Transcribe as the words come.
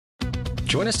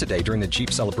Join us today during the Jeep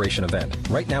Celebration event.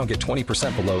 Right now, get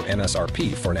 20% below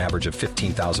MSRP for an average of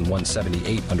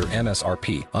 $15,178 under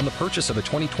MSRP on the purchase of a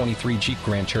 2023 Jeep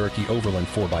Grand Cherokee Overland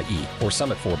 4xE or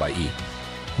Summit 4xE.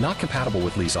 Not compatible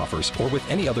with lease offers or with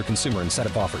any other consumer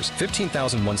incentive offers.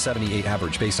 $15,178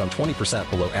 average based on 20%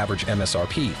 below average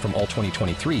MSRP from all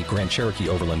 2023 Grand Cherokee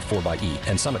Overland 4xE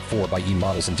and Summit 4xE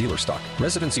models in dealer stock.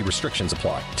 Residency restrictions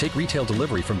apply. Take retail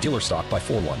delivery from dealer stock by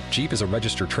 4/1. Jeep is a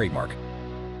registered trademark.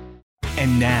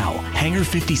 And now, Hangar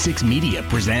 56 Media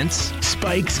presents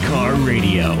Spike's Car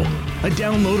Radio, a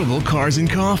downloadable cars and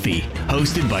coffee,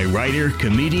 hosted by writer,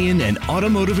 comedian, and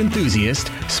automotive enthusiast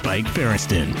Spike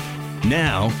Ferriston.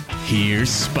 Now,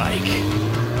 here's Spike.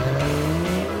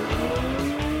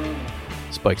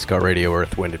 Spike's Car Radio,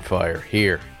 Earth, Wind, and Fire.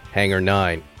 Here, Hangar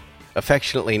 9,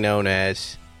 affectionately known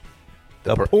as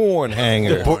the porn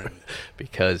hangar.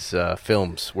 Because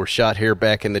films were shot here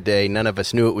back in the day. None of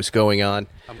us knew it was going on.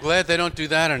 I'm glad they don't do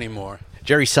that anymore.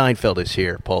 Jerry Seinfeld is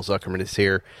here. Paul Zuckerman is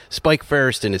here. Spike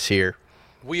Ferriston is here.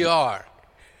 We are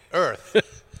Earth.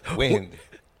 Wind.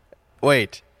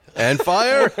 Wait. And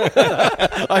fire?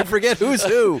 I forget who's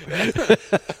who.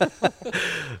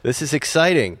 This is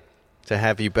exciting to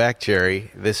have you back, Jerry,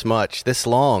 this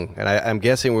long. And I'm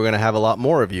guessing we're going to have a lot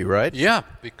more of you, right? Yeah,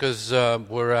 because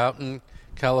we're out in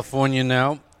California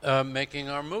now making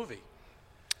our movie.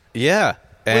 Yeah.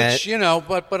 Which,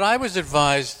 but I was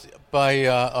advised by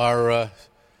our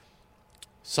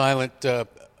silent,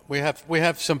 we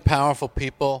have some powerful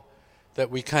people that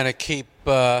we kind of keep...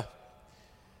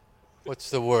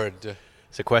 what's the word?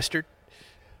 Sequestered?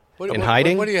 In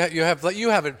hiding? What do you have? You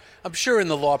have it. I'm sure in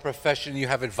the law profession you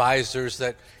have advisors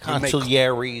that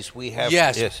consiglieres. We have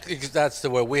yes, that's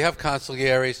the word. We have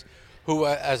consiglieres who,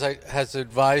 has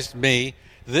advised me,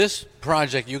 this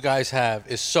project you guys have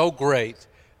is so great.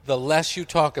 The less you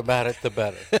talk about it, the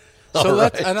better. So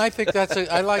right. And I think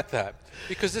I like that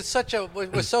because it's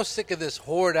we're so sick of this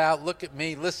hoard out, look at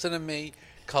me, listen to me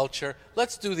culture.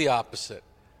 Let's do the opposite.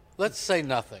 Let's say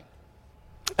nothing.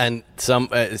 And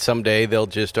someday they'll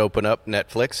just open up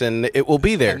Netflix and it will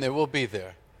be there. And it will be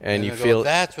there. And you feel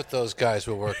that's what those guys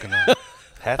were working on.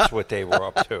 That's what they were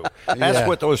up to. That's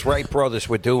what those Wright brothers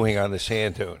were doing on the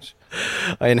sand dunes.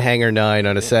 In Hangar 9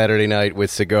 on a Saturday night with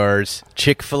cigars,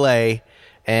 Chick-fil-A,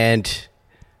 and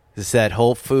is that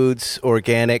Whole Foods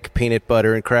organic peanut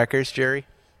butter and crackers, Jerry?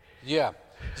 Yeah.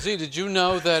 Z, did you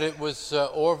know that it was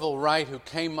Orville Wright who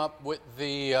came up with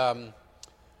the...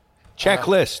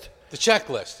 checklist. The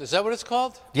checklist. Is that what it's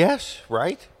called? Yes,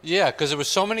 right? Yeah, because there were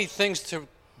so many things to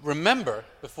remember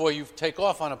before you take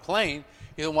off on a plane.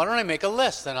 You know, why don't I make a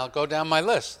list, and I'll go down my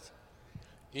list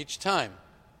each time.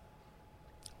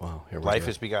 Wow. Life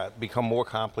has become more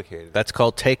complicated. That's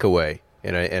called takeaway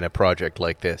in a project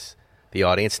like this. The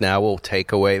audience now will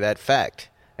take away that fact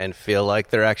and feel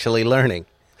like they're actually learning,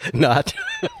 not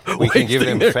we can give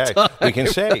them fact. Time. We can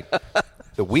say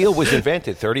the wheel was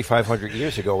invented 3,500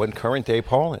 years ago in current-day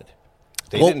Poland.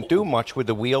 They didn't do much with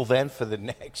the wheel then for the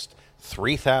next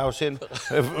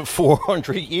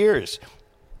 3,400 years.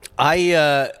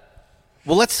 Well,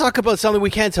 let's talk about something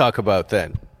we can talk about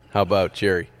then. How about,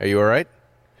 Jerry? Are you all right?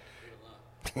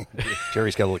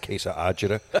 Jerry's got a little case of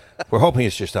agita. We're hoping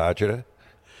it's just agita.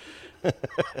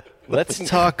 Let's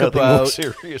talk Nothing about... more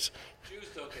serious. Jews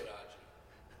don't get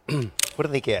agita. What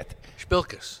do they get?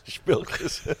 Spilkus.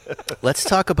 Let's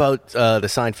talk about the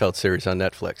Seinfeld series on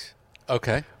Netflix.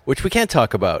 Okay. Which we can't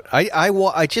talk about.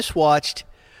 I just watched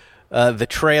the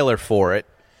trailer for it,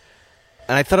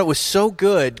 and I thought it was so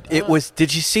good. It was.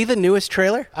 Did you see the newest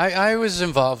trailer? I was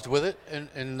involved with it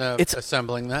in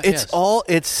assembling that.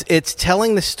 It's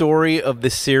telling the story of the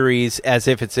series as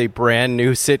if it's a brand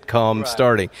new sitcom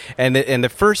starting, and the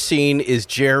first scene is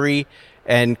Jerry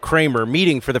and Kramer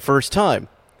meeting for the first time,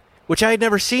 which I had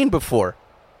never seen before.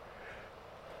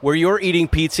 Where you're eating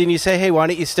pizza and you say, "Hey, why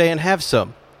don't you stay and have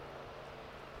some?"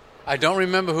 I don't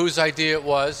remember whose idea it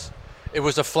was. It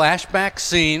was a flashback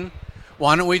scene.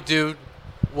 Why don't we do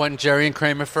when Jerry and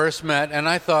Kramer first met? And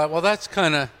I thought, well, that's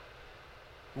kind of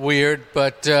weird,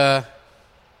 but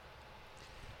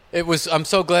it was. I'm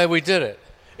so glad we did it.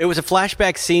 It was a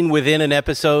flashback scene within an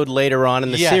episode later on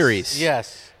in the series.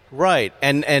 Yes. Right.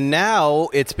 And now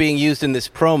it's being used in this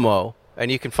promo,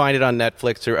 and you can find it on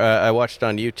Netflix, or I watched it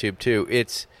on YouTube too.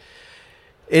 It's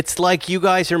like you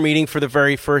guys are meeting for the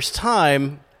very first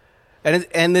time.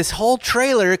 And this whole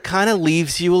trailer kind of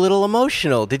leaves you a little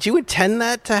emotional. Did you intend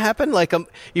that to happen? Like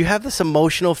you have this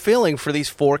emotional feeling for these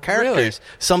four characters, really?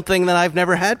 Something that I've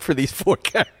never had for these four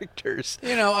characters.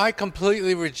 You know, I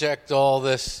completely reject all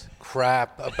this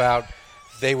crap about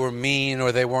they were mean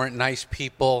or they weren't nice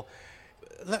people.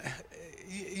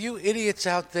 You idiots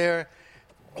out there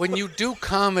when you do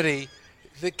comedy,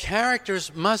 the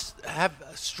characters must have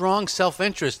strong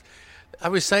self-interest. I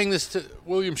was saying this to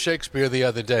William Shakespeare the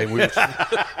other day.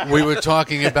 We were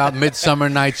talking about Midsummer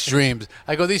Night's Dreams.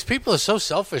 I go, these people are so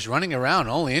selfish, running around,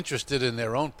 only interested in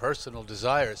their own personal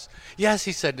desires. Yes,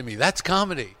 he said to me, that's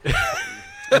comedy.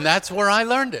 And that's where I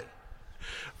learned it.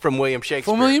 From William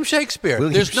Shakespeare. From William Shakespeare.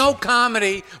 There's no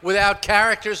comedy without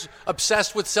characters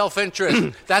obsessed with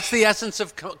self-interest. That's the essence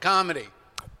of comedy.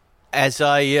 As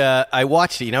I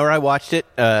watched it, you know where I watched it?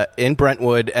 In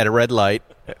Brentwood at a red light,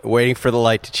 waiting for the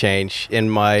light to change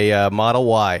in my Model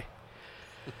Y.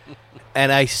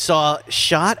 And I saw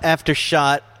shot after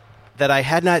shot that I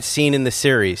had not seen in the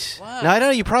series. Wow. Now, I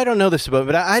don't. You probably don't know this about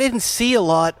me, but I didn't see a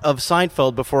lot of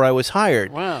Seinfeld before I was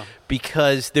hired. Wow.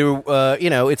 Because there,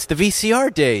 it's the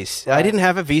VCR days. Right. I didn't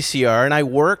have a VCR, and I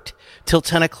worked till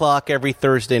 10 o'clock every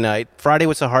Thursday night. Friday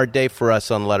was a hard day for us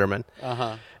on Letterman.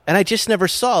 Uh-huh. And I just never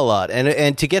saw a lot.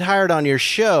 And to get hired on your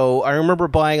show, I remember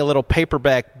buying a little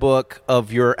paperback book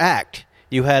of your act.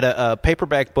 You had a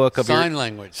paperback book of Sign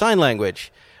language. Sign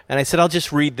language. And I said, I'll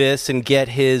just read this and get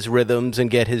his rhythms and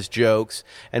get his jokes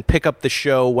and pick up the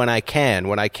show when I can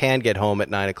get home at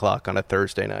 9 o'clock on a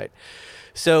Thursday night.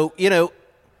 So,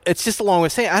 it's just a long way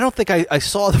of saying, I don't think I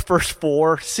saw the first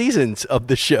 4 seasons of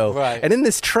the show. Right. And in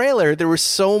this trailer, there were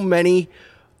so many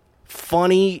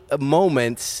funny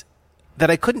moments that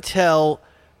I couldn't tell,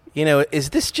 is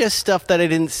this just stuff that I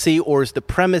didn't see, or is the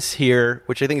premise here,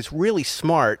 which I think is really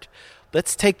smart,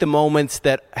 let's take the moments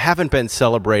that haven't been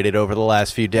celebrated over the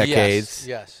last few decades.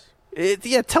 Yes.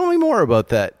 Tell me more about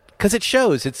that, because it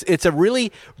shows. It's a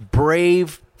really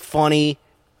brave, funny,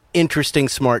 interesting,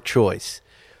 smart choice,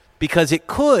 because it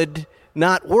could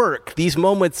not work. These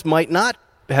moments might not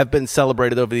have been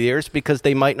celebrated over the years because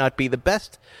they might not be the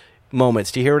best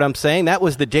moments. Do you hear what I'm saying? That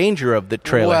was the danger of the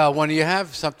trailer. Well, when you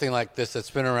have something like this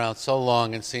that's been around so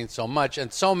long and seen so much,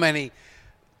 and so many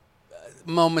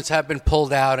moments have been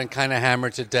pulled out and kind of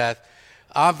hammered to death,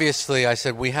 obviously I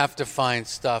said we have to find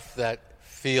stuff that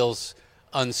feels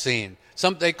unseen.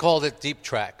 They called it deep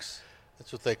tracks.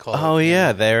 That's what they call it. Oh,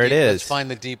 yeah, there it is. Let's find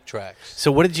the deep tracks.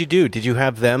 So what did you do? Did you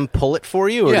have them pull it for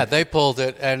you? Or? Yeah, they pulled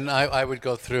it, and I would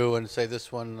go through and say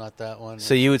this one, not that one.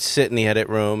 So you would sit in the edit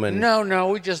room and... No,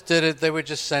 we just did it. They would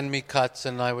just send me cuts,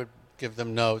 and I would give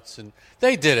them notes, and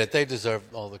they did it. They deserve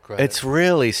all the credit. It's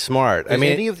really smart.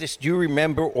 Do you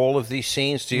remember all of these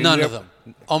scenes? None of them.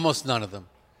 Almost none of them.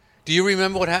 Do you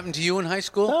remember what happened to you in high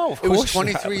school? No, of course. It was not.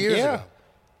 23 years ago.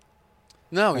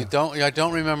 No, you don't. I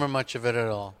don't remember much of it at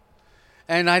all.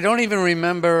 And I don't even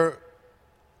remember,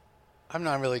 I'm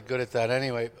not really good at that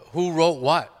anyway, who wrote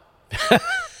what.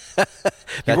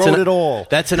 He wrote it all.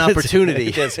 That's an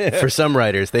opportunity for some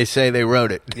writers. They say they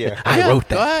wrote it. Yeah. I wrote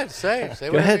that. Go ahead, say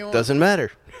Go ahead. you want. Doesn't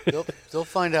matter. They'll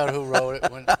find out who wrote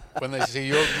it when they see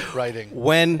your writing.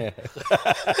 When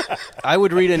I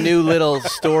would read a new little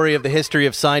story of the history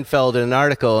of Seinfeld in an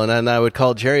article, and then I would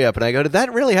call Jerry up, and I go, did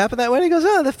that really happen that way? And he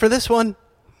goes, for this one.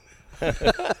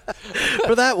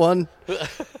 For that one.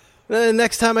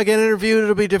 Next time I get interviewed,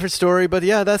 it'll be a different story. But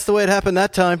yeah, that's the way it happened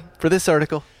that time for this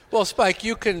article. Well, Spike,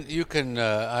 you can.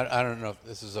 I don't know if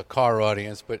this is a car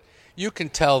audience, but you can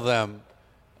tell them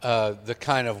the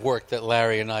kind of work that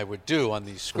Larry and I would do on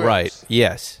these scripts. Right.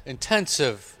 Yes.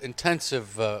 Intensive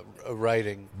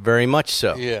writing. Very much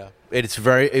so. Yeah. It's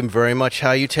very much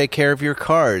how you take care of your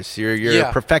cars. You're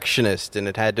a perfectionist, and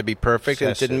it had to be perfect,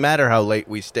 and it didn't matter how late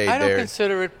we stayed there. I don't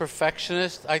consider it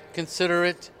perfectionist. I consider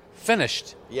it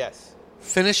finished. Yes.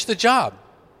 Finish the job.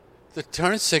 The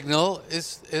turn signal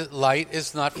light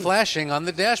is not flashing on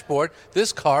the dashboard.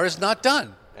 This car is not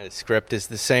done. And the script is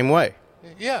the same way.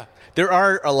 Yeah. There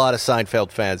are a lot of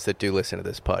Seinfeld fans that do listen to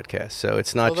this podcast, so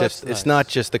it's not that's it's nice. not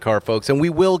just the car folks, and we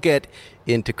will get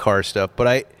into car stuff, but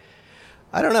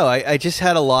I don't know. I just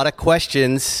had a lot of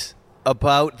questions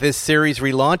about this series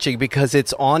relaunching because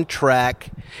it's on track.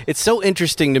 It's so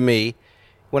interesting to me.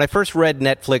 When I first read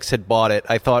Netflix had bought it,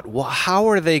 I thought, well, how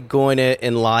are they going to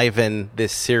enliven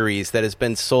this series that has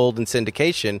been sold in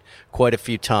syndication quite a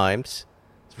few times?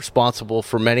 It's responsible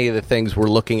for many of the things we're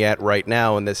looking at right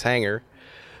now in this hangar.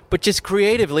 But just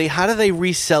creatively, how do they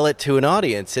resell it to an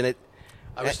audience? And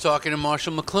I was talking to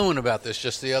Marshall McLuhan about this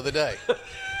just the other day.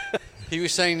 He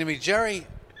was saying to me, Jerry,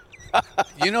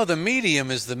 the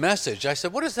medium is the message. I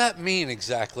said, what does that mean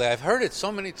exactly? I've heard it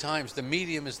so many times, the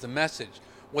medium is the message.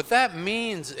 What that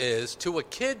means is, to a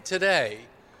kid today,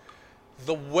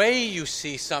 the way you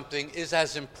see something is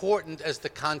as important as the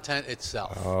content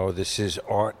itself. Oh, this is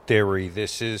art theory.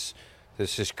 This is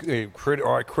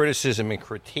art criticism and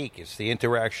critique. It's the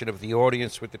interaction of the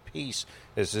audience with the piece.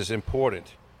 This is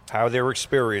important. How they're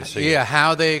experiencing it. Yeah,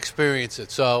 how they experience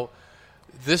it. So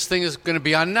this thing is going to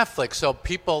be on Netflix. So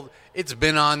it's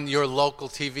been on your local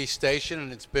TV station,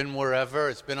 and it's been wherever.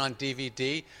 It's been on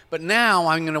DVD. But now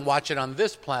I'm going to watch it on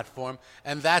this platform,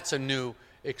 and that's a new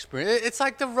experience. It's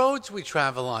like the roads we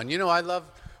travel on. I love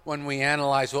when we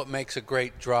analyze what makes a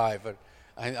great drive. But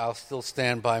I'll still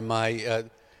stand by my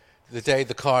the day,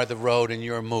 the car, the road, and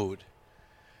your mood.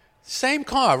 Same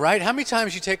car, right? How many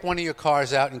times you take one of your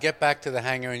cars out and get back to the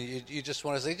hangar and you just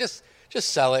want to say, just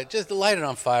sell it, just light it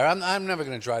on fire. I'm never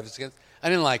going to drive this again. I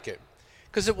didn't like it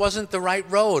because it wasn't the right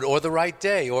road or the right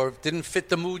day or didn't fit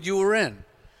the mood you were in.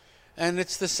 And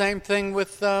it's the same thing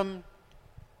with, this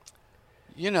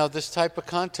type of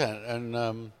content.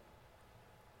 And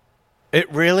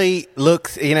it really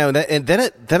looks, and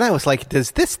then I was like, does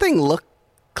this thing look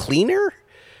cleaner?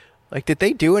 Like, did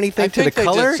they do anything to the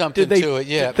color? Did something to it,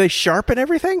 yeah. Did they sharpen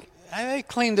everything? They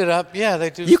cleaned it up. Yeah, they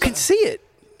do. You can see it.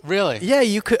 Really?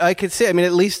 Yeah, I could see it. I mean,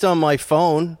 at least on my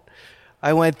phone,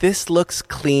 I went, this looks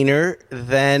cleaner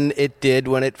than it did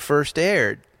when it first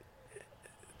aired.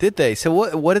 Did they?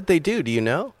 So what did they do? Do you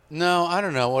know? No, I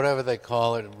don't know. Whatever they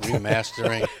call it,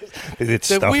 remastering. It's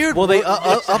stuff. Weird. Well, they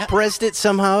up-resed it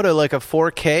somehow to like a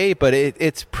 4K, but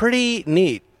it's pretty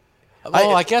neat.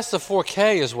 I guess the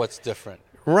 4K is what's different.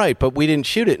 Right, but we didn't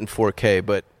shoot it in 4K,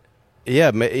 but yeah,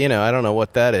 I don't know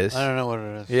what that is. I don't know what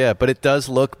it is. Yeah, but it does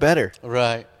look better.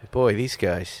 Right. Boy, these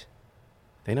guys,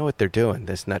 they know what they're doing,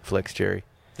 this Netflix, Jerry.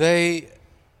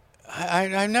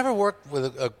 I never worked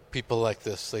with people like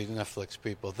this, the Netflix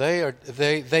people.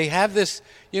 They have this,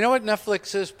 you know what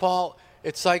Netflix is, Paul?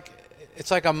 It's like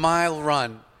a mile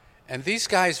run, and these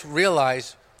guys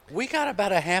realize we got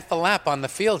about a half a lap on the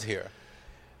field here,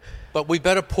 but we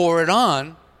better pour it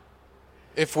on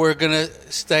if we're going to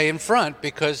stay in front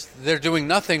because they're doing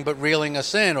nothing but reeling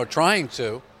us in or trying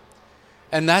to.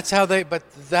 And that's how but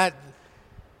that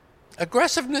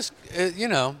aggressiveness,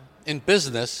 in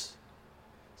business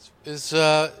is,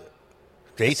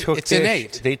 it's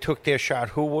innate. They took their shot.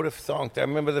 Who would have thunk? I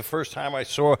remember the first time I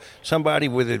saw somebody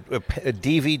with a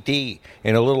DVD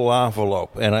in a little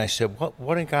envelope, and I said,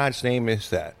 what in God's name is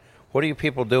that? What are you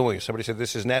people doing? Somebody said,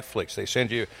 this is Netflix. They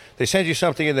send you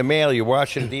something in the mail, you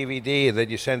watch it on DVD, and then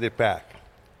you send it back.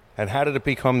 And how did it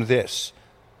become this?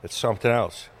 It's something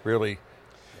else, really.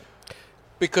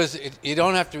 Because you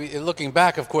don't have to be, looking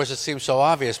back, of course, it seems so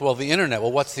obvious. Well, the Internet.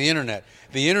 Well, what's the Internet?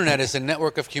 The Internet is a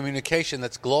network of communication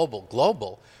that's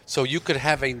global. So you could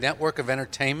have a network of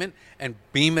entertainment and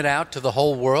beam it out to the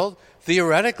whole world.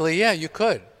 Theoretically, yeah, you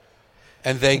could.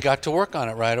 And they got to work on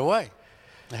it right away,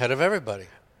 ahead of everybody.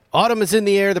 Autumn is in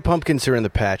the air, the pumpkins are in the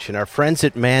patch, and our friends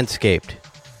at Manscaped.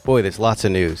 Boy, there's lots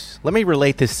of news. Let me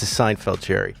relate this to Seinfeld,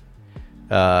 Jerry.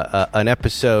 An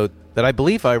episode that I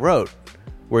believe I wrote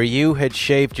where you had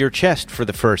shaved your chest for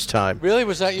the first time. Really?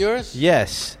 Was that yours?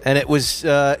 Yes, and it was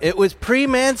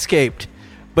pre-Manscaped,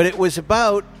 but it was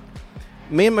about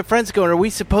me and my friends going, are we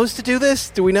supposed to do this?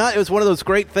 Do we not? It was one of those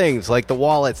great things, like the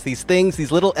wallets, these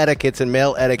little etiquettes and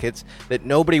male etiquettes that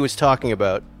nobody was talking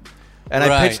about. And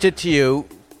I pitched it to you,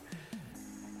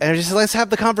 and I just said, let's have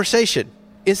the conversation.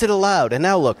 Is it allowed? And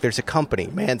now look, there's a company,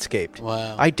 Manscaped.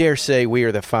 Wow. I dare say we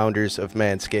are the founders of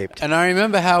Manscaped. And I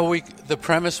remember how the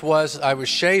premise was I was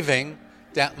shaving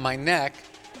down my neck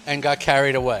and got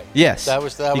carried away. Yes. You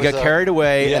got carried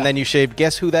away, yeah. And then you shaved.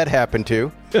 Guess who that happened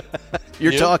to?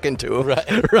 You're talking to him.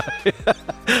 Right. Right.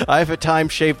 I have at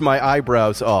times shaved my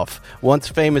eyebrows off, once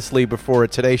famously before a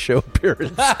Today Show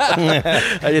appearance.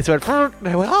 I just went, and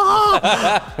I went,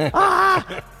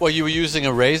 ah! Well, you were using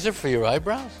a razor for your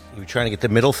eyebrows? You were trying to get the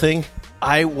middle thing?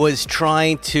 I was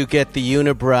trying to get the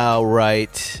unibrow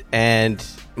right, and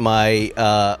my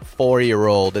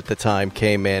 4-year-old at the time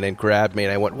came in and grabbed me,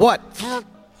 and I went, what?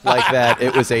 Like that.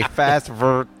 It was a fast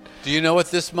vert. Do you know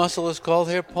what this muscle is called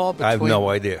here, Paul? I have no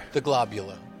idea. The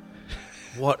globula.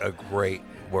 What a great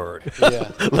word.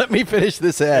 Yeah. Let me finish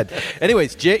this ad.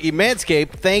 Anyways,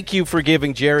 Manscaped, thank you for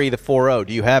giving Jerry the 4.0.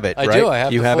 Do you have it? I right? do. I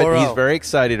have you the have 4.0. it. He's very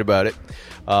excited about it.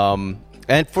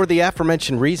 And for the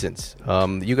aforementioned reasons,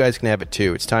 you guys can have it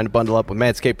too. It's time to bundle up with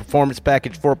Manscaped Performance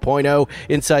Package 4.0.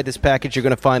 Inside this package, you're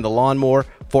going to find the Lawnmower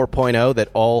 4.0 that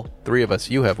all three of us,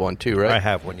 you have one too, right? I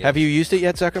have one, yes. Have you used it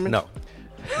yet, Zuckerman? No.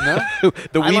 No?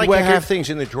 The I Weed like Whacker. to have things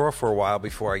in the drawer for a while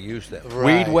before I use them.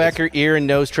 Right. Weed Whacker ear and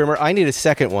nose trimmer. I need a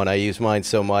second one. I use mine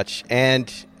so much.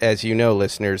 And as you know,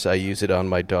 listeners, I use it on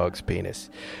my dog's penis.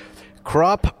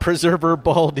 Crop Preserver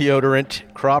Ball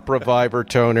Deodorant, Crop Reviver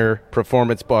Toner,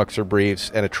 Performance Boxer Briefs,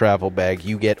 and a travel bag.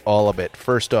 You get all of it.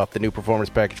 First off, the new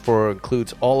Performance Package 4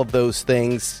 includes all of those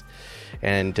things.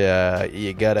 And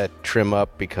you got to trim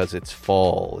up because it's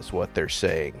fall is what they're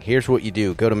saying. Here's what you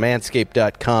do. Go to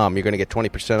manscaped.com. You're going to get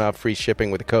 20% off free shipping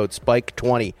with the code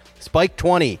SPIKE20.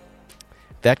 SPIKE20.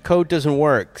 That code doesn't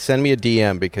work. Send me a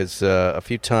DM because a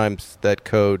few times that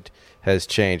code has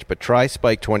changed. But try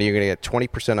SPIKE20. You're going to get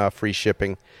 20% off free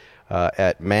shipping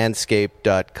at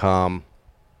manscaped.com.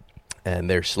 And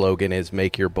their slogan is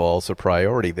make your balls a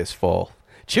priority this fall.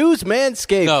 Choose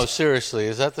Manscaped. No, seriously,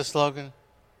 is that the slogan?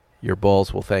 Your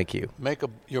balls will thank you. Make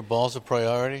your balls a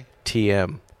priority?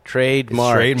 TM.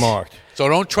 Trademarked. So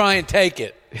don't try and take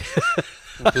it.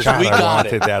 Because we got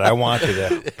it. I wanted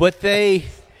that. But it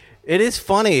is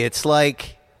funny. It's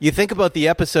like, you think about the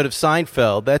episode of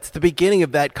Seinfeld, that's the beginning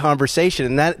of that conversation,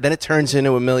 and then it turns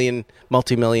into a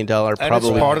multi-million-dollar And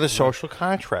probably. it's part of the social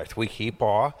contract. We keep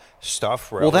our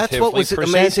stuff Well, relatively that's what was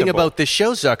amazing presentable. about this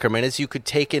show, Zuckerman, is you could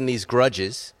take in these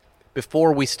grudges.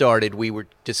 Before we started, we were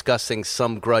discussing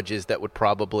some grudges that would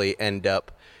probably end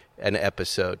up an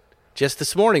episode. Just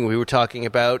this morning, we were talking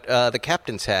about the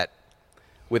captain's hat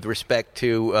with respect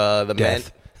to the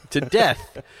Death. men to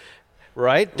death.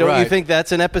 Right? Don't you Right. think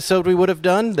that's an episode we would have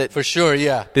done? That For sure,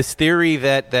 yeah. this theory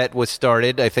that was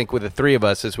started, I think, with the three of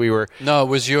us as we were. No, it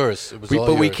was yours. It was all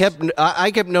But we yours.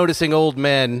 I kept noticing old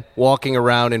men walking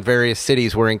around in various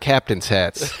cities wearing captain's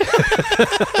hats.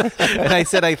 And I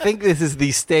said, I think this is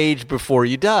the stage before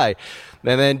you die.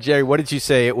 And then, Jerry, what did you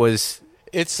say it was?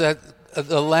 It's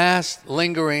the last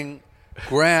lingering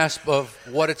grasp of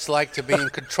what it's like to be in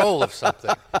control of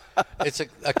something. It's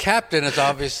a captain is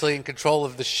obviously in control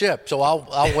of the ship, so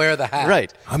I'll wear the hat.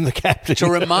 Right. I'm the captain. To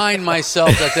remind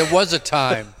myself that there was a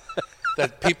time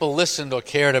that people listened or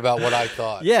cared about what I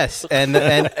thought. Yes,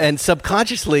 and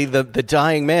subconsciously, the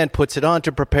dying man puts it on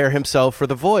to prepare himself for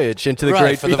the voyage into the Right,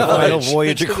 great for the beyond. Final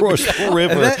voyage across the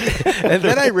river. And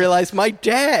then I realized my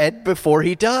dad, before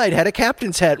he died, had a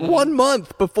captain's hat 1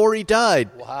 month before he died.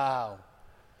 Wow.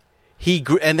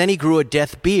 And then he grew a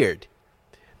death beard.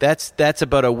 That's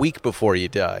about a week before you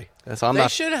die. They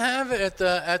should have it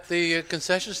at the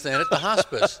concession stand at the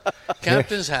hospice.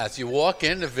 Captain's hats. You walk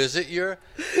in to visit your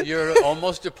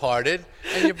almost departed,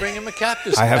 and you bring him a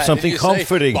captain's hat. I have and something you say,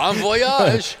 comforting. Bon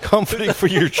voyage. Comforting for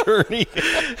your journey.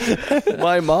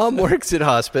 My mom works at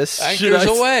hospice. Anchors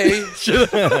away.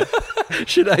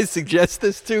 Should I suggest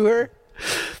this to her?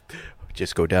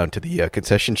 Just go down to the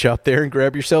concession shop there and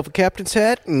grab yourself a captain's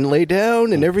hat and lay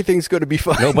down, and everyth's going to be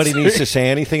fine. Nobody needs to say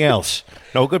anything else.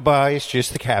 No goodbyes,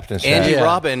 just the captain's hat. Andy Yeah.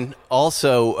 Robin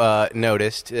also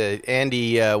noticed.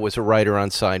 Andy was a writer on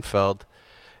Seinfeld,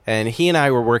 and he and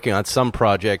I were working on some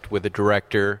project with a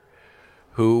director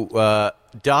who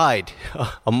died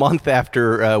a month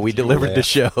after we delivered the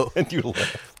show. And you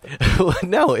laugh.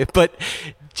 No, but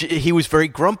he was very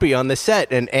grumpy on the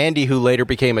set, and Andy, who later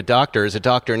became a doctor, is a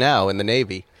doctor now in the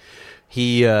Navy.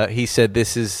 He said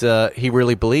this is he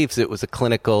really believes it was a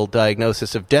clinical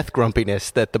diagnosis of death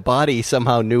grumpiness, that the body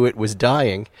somehow knew it was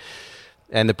dying,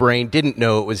 and the brain didn't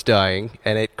know it was dying,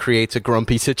 and it creates a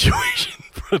grumpy situation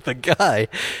for the guy.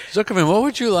 Zuckerman, what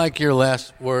would you like your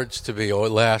last words to be, or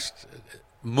last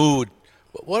mood?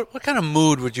 What kind of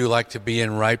mood would you like to be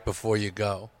in right before you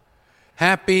go?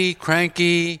 Happy,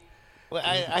 cranky? Well,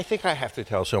 I think I have to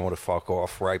tell someone to fuck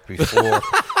off right before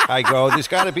I go. There's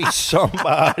got to be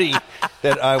somebody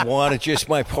that I want to just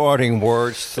my parting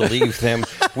words to leave them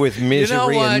with misery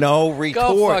You know what? and no retort.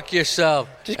 Go fuck yourself.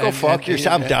 Just go fuck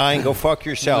yourself. I'm dying. Go fuck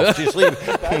yourself. Just leave.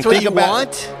 That's what you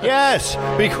want? Yes,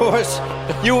 because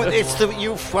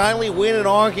you finally win an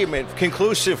argument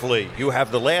conclusively. You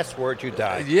have the last word. You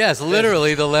die. Yes,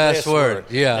 literally the last word.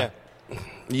 Yeah.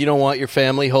 You don't want your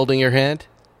family holding your hand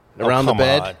around the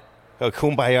bed? On. A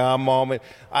kumbaya moment.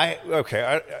 I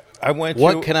went to...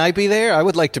 What, can I be there? I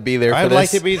would like to be there for I'd this. like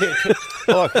to be there.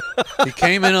 Look, He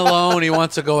came in alone. He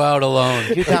wants to go out alone.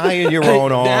 you die in your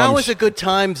own arms. Now is a good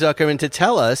time, Zuckerman, to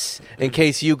tell us, in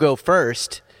case you go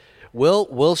first.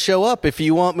 We'll show up if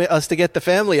you want us to get the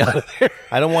family out of there.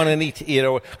 I don't want any, I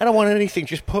don't want anything.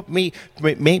 Just make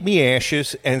me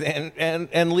ashes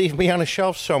and leave me on a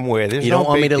shelf somewhere. There's You no don't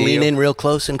want me big to lean deal. in real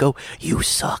close and go, "You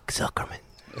suck, Zuckerman."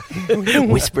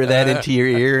 Whisper that into your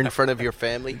ear in front of your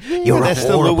family. You're a That's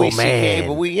the horrible Louis C.K.,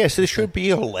 man. but yes, there should be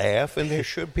a laugh, and there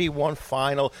should be one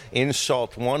final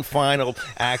insult, one final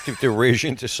act of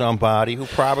derision to somebody who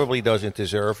probably doesn't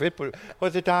deserve it,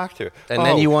 but the doctor. And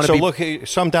then you wanna so be- look at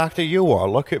some doctor you are.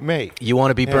 Look at me. You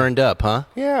want to be burned up, huh?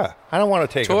 Yeah, I don't want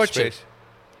to take up Tortured. space.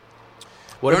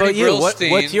 What about you?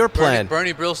 What's your plan?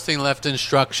 Bernie Brillstein left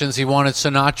instructions. He wanted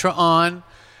Sinatra on,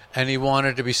 and he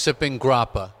wanted to be sipping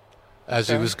grappa as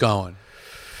he was going.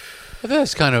 But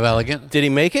that's kind of elegant. Did he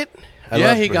make it?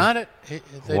 Yeah, he got it.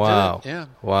 They Wow. did it. Yeah.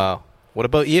 Wow. What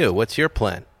about you? What's your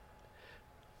plan?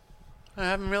 I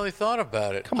haven't really thought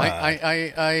about it. Come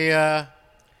on.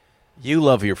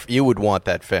 You would want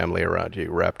that family around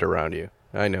you, wrapped around you.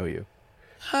 I know you.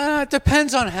 It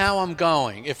depends on how I'm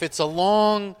going. If it's a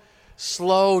long,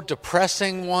 slow,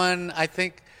 depressing one, I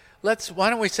think why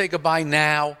don't we say goodbye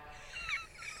now,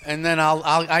 and then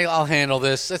I'll handle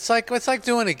this. It's like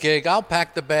doing a gig. I'll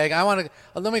pack the bag.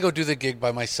 Let me go do the gig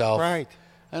by myself. Right.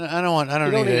 And I don't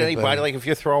need anybody. Like if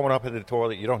you're throwing up in the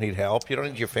toilet, you don't need help. You don't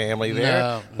need your family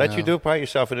there. Let you do it by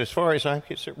yourself. And as far as I'm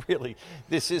concerned, really,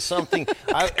 this is something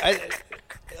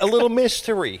a little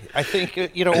mystery. I think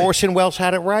Orson Welles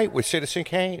had it right with Citizen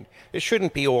Kane. It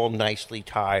shouldn't be all nicely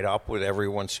tied up with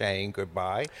everyone saying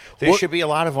goodbye. There should be a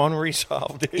lot of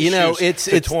unresolved issues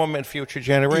to torment future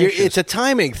generations. It's a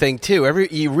timing thing, too.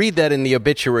 You read that in the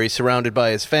obituary surrounded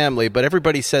by his family, but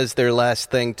everybody says their last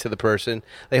thing to the person.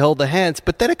 They hold the hands,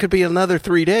 but then it could be another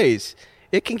 3 days.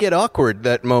 It can get awkward,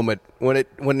 that moment,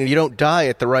 when you don't die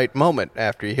at the right moment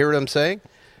after. You hear what I'm saying?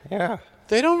 Yeah.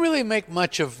 They don't really make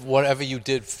much of whatever you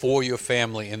did for your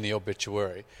family in the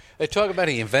obituary. They talk about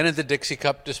he invented the Dixie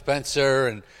Cup dispenser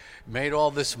and made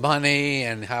all this money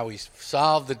and how he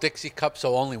solved the Dixie Cup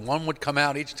so only one would come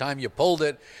out each time you pulled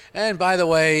it. And by the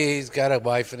way, he's got a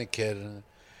wife and a kid. And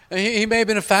he may have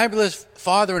been a fabulous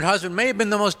father and husband. May have been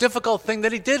the most difficult thing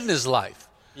that he did in his life.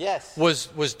 Yes.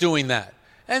 Was doing that.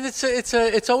 And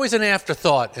it's always an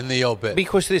afterthought in the obit.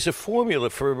 Because there's a formula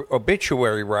for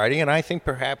obituary writing, and I think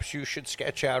perhaps you should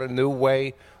sketch out a new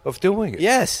way of doing it.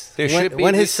 Yes.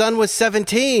 When his son was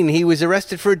 17, he was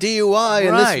arrested for DUI,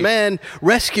 and this man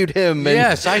rescued him. And,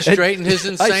 yes, I straightened his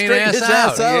insane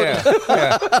ass out.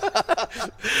 Yeah.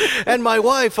 And my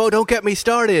wife, don't get me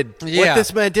started. Yeah. What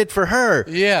this man did for her.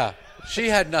 Yeah. She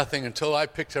had nothing until I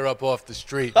picked her up off the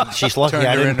street and She's lucky turned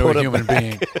I her didn't into put a her human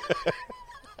back. being.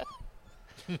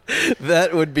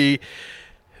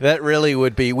 That really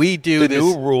would be. We do the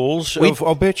new rules of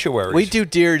obituaries. We do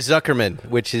Dear Zuckerman,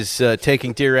 which is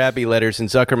taking Dear Abby letters and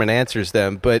Zuckerman answers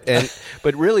them. But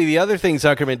really, the other thing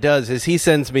Zuckerman does is he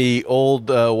sends me old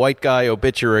white guy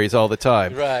obituaries all the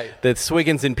time. Right. The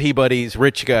Swiggins and Peabody's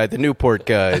rich guy, the Newport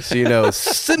guys,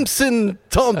 Simpson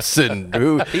Thompson,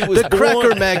 the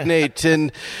cracker magnate,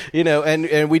 and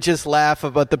and we just laugh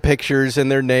about the pictures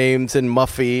and their names and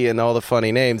Muffy and all the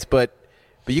funny names, But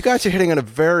you guys are hitting on a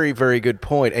very, very good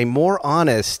point. A more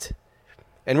honest,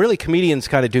 and really comedians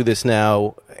kind of do this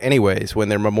now anyways when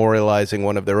they're memorializing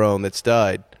one of their own that's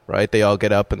died, right? They all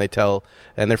get up and they tell,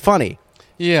 and they're funny.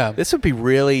 Yeah. This would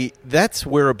be that's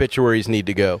where obituaries need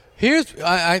to go.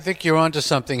 I think you're onto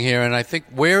something here, and I think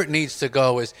where it needs to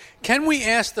go is, can we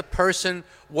ask the person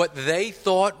what they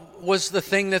thought was the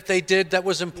thing that they did that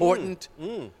was important?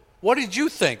 What did you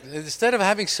think? Instead of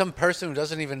having some person who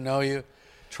doesn't even know you,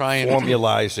 try and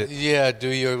formalize it. Yeah, do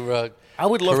your I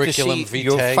would love to see vitae.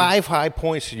 your 5 high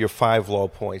points and your 5 low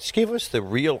points. Give us the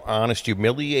real, honest,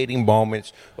 humiliating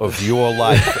moments of your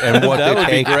life and what That the would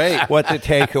be great. What the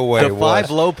takeaway The was.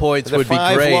 5 low points would be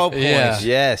great. The 5 low points. Yeah.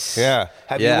 Yes. Yeah.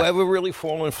 Have you ever really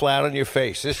fallen flat on your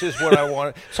face? This is what I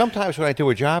want. Sometimes when I do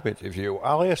a job interview,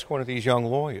 I'll ask one of these young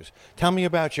lawyers, tell me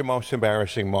about your most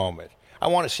embarrassing moment. I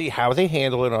want to see how they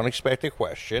handle an unexpected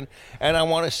question, and I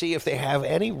want to see if they have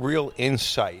any real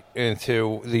insight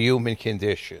into the human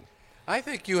condition. I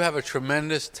think you have a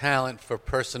tremendous talent for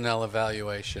personnel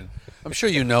evaluation. I'm sure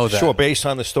you know that. Sure, based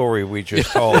on the story we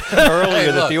just told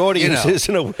earlier that the audience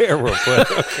isn't aware of.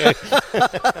 But, okay.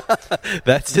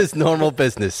 That's just normal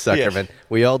business, Zuckerman. Yes.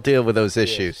 We all deal with those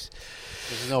issues.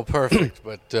 There's no perfect,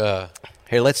 but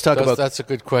Hey, let's talk about. That's a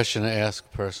good question to ask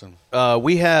a person.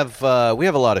 We have a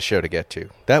lot of show to get to.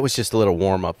 That was just a little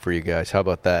warm up for you guys. How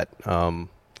about that?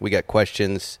 We got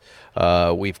questions.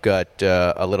 We've got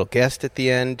a little guest at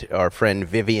the end. Our friend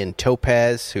Vivian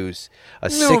Topaz, who's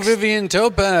Vivian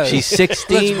Topaz. She's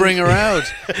 16. Let's bring her out.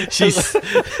 She's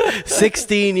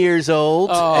 16 years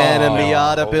old and a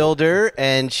Miata builder,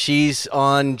 and she's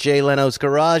on Jay Leno's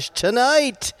Garage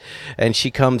tonight. And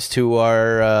she comes to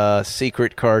our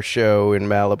secret car show in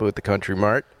Malibu at the Country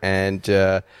Mart. And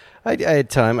I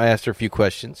had time. I asked her a few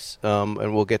questions,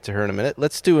 and we'll get to her in a minute.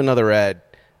 Let's do another ad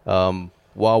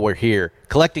while we're here.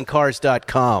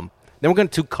 CollectingCars.com. Then we're going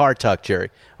to do car talk, Jerry.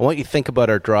 I want you to think about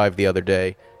our drive the other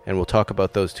day, and we'll talk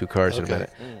about those 2 cars in a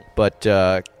minute. But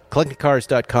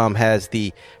CollectingCars.com has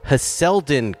the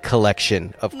Heselden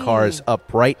collection of cars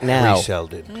up right now.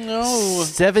 Heselden. No.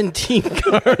 17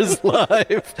 cars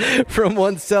live from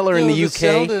one seller in the UK.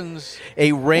 Seldens.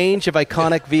 A range of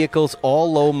iconic vehicles,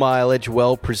 all low mileage,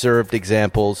 well-preserved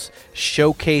examples,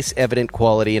 showcase evident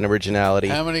quality and originality.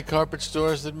 How many carpet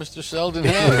stores did Mr. Selden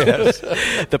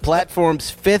have? The platform's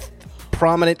 5th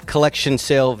prominent collection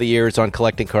sale of the year is on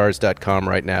collectingcars.com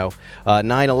right now.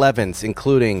 911s,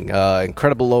 including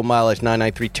incredible low mileage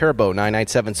 993 Turbo,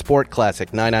 997 Sport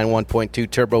Classic, 991.2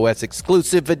 Turbo S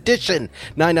Exclusive Edition,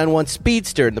 991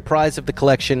 Speedster, and the prize of the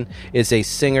collection is a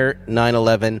Singer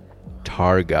 911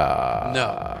 Targa.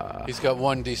 No, he's got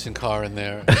one decent car in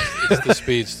there. It's the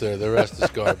Speedster. The rest is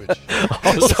garbage.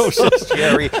 So says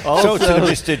Jerry. So to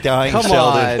Mr. Dying Come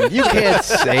Sheldon. on, you can't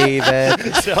say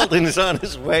that. Sheldon is on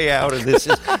his way out, and this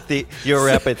is your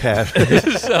epitaph.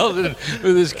 Sheldon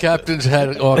with his captain's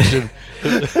hat auction.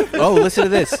 Oh, listen to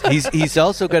this. He's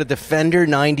also got a Defender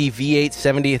 90 V8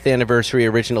 70th Anniversary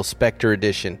Original Spectre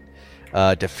Edition.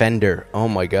 Defender. Oh,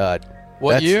 my God.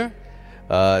 What year?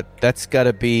 That's got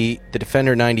to be the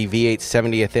Defender 90 V8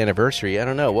 70th Anniversary. I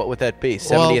don't know. What would that be?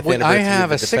 70th Well, Anniversary I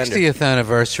have a of the Defender. 60th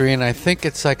anniversary, and I think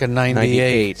it's like a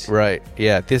 98. Right.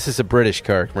 Yeah, this is a British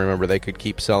car. Remember, they could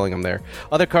keep selling them there.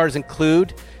 Other cars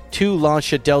include 2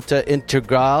 Lancia Delta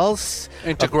Integrales,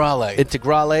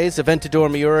 Aventador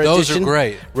Miura Those Edition, are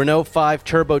great. Renault 5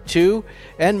 Turbo 2,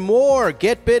 and more.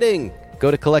 Get bidding. Go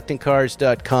to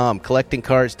collectingcars.com.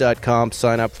 Collectingcars.com.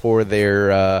 Sign up for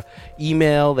their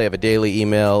email. They have a daily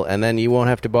email, and then you won't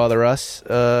have to bother us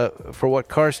for what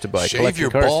cars to buy. Shave your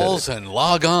balls and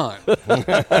log on.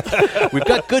 We've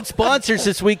got good sponsors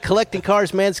this week, Collecting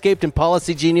Cars, Manscaped, and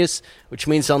Policy Genius, which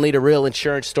means I'll need a real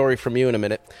insurance story from you in a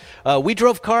minute. We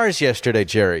drove cars yesterday,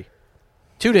 Jerry.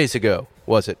 2 days ago,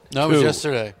 was it? No, it was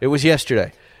yesterday. It was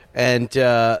yesterday. And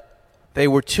they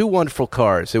were 2 wonderful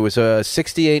cars. It was a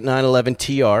 68 911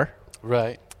 TR.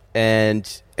 Right. And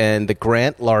the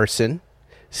Grant Larson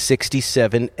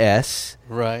 67S.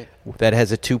 Right. That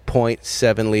has a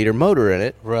 2.7-liter motor in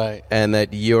it. Right. And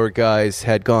that your guys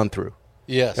had gone through.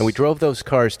 Yes. And we drove those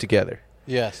cars together.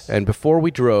 Yes. And before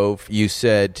we drove, you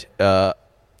said, I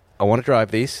want to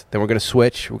drive these. Then we're going to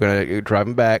switch. We're going to drive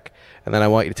them back. And then I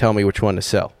want you to tell me which one to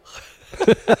sell.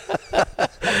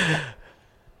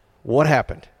 What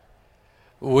happened?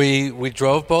 We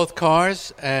drove both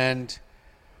cars, and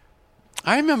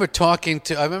I remember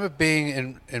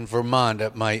being in Vermont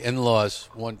at my in-laws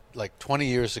 20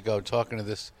 years ago, talking to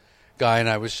this guy, and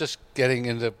I was just getting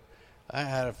into, I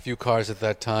had a few cars at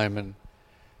that time, and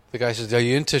the guy says, "Are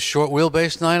you into short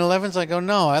wheelbase 911s?" I go,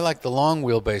 "No, I like the long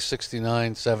wheelbase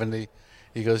 69, 70.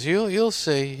 He goes, "You'll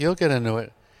see, you'll get into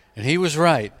it." And he was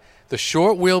right. The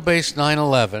short wheelbase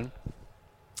 911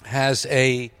 has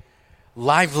a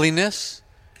liveliness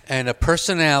and a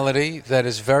personality that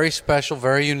is very special,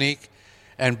 very unique.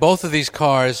 And both of these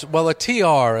cars, well, a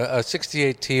TR, a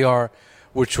 68 TR,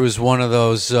 which was one of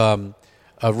those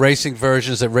racing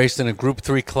versions that raced in a Group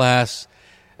 3 class,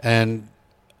 and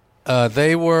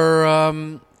they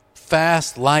were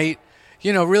fast, light,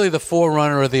 really the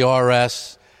forerunner of the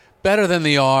RS, better than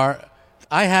the R.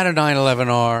 I had a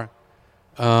 911R.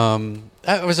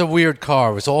 That was a weird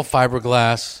car. It was all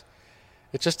fiberglass.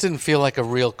 It just didn't feel like a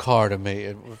real car to me.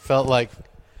 It felt like...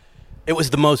 It was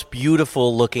the most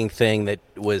beautiful looking thing that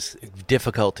was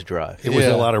difficult to drive. It was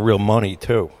a lot of real money,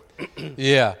 too.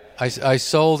 Yeah. I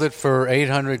sold it for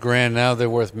 $800,000. Now they're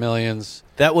worth millions.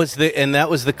 That was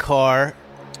the car.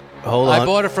 Hold on. I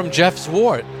bought it from Jeff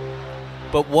Zwart.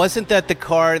 But wasn't that the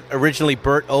car originally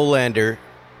Burt Olander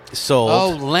sold?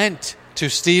 Oh, lent to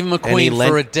Steve McQueen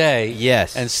for a day.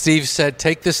 Yes. And Steve said,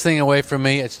 "Take this thing away from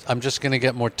me. I'm just going to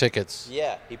get more tickets."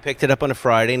 Yeah. He picked it up on a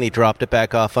Friday and he dropped it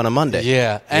back off on a Monday.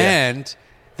 Yeah. And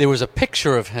there was a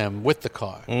picture of him with the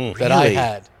car that I Really?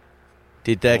 had.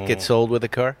 Did that get sold with the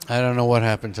car? I don't know what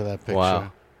happened to that picture.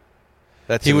 Wow.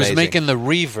 That's He amazing. was making the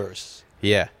Reavers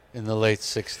Yeah. in the late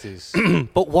 60s.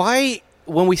 But why,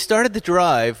 when we started the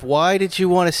drive, why did you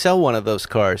want to sell one of those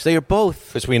cars? They are both...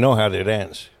 Because we know how it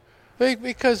ends.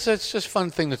 Because it's just a fun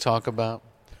thing to talk about.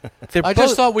 they're I both-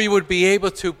 just thought we would be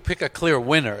able to pick a clear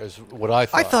winner, is what I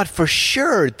thought. I thought for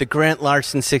sure the Grant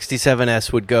Larson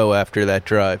 67S would go after that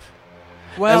drive.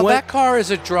 Well, And what- that car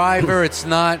is a driver. It's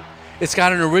not. It's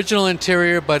got an original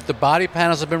interior, but the body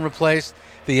panels have been replaced.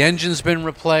 The engine's been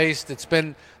replaced. It's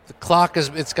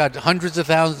got hundreds of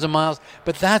thousands of miles.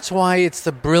 But that's why it's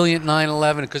the brilliant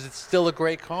 911, because it's still a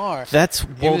great car. That's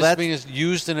being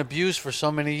used and abused for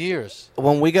so many years.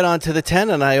 when we got onto the 10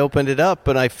 and I opened it up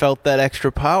and I felt that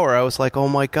extra power. I was like, oh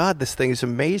my God, this thing is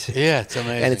amazing. Yeah, it's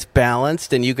amazing. And it's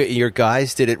balanced, and your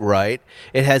guys did it right.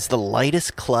 It has the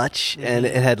lightest clutch, and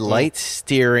it had light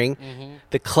steering.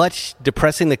 The clutch,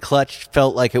 depressing the clutch,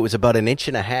 felt like it was about 1.5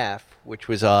 inches, which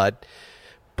was odd.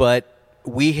 But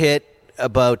we hit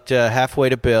about halfway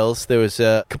to Bill's, there was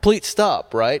a complete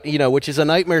stop, right? Which is a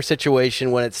nightmare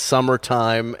situation when it's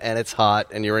summertime and it's hot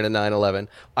and you're in a 911.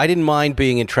 I didn't mind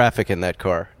being in traffic in that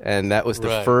car, and that was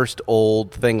the first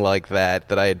old thing like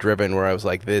that I had driven where I was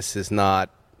like, this is not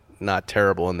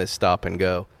terrible in this stop and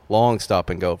go. Long stop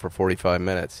and go for 45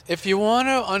 minutes. If you want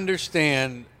to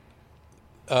understand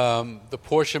the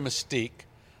Porsche mystique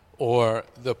or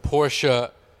the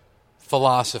Porsche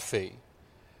philosophy,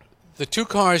 the three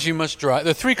cars you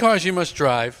must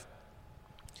drive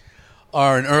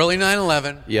are an early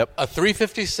 911, a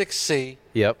 356C,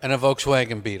 and a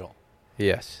Volkswagen Beetle.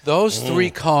 Yes. Those three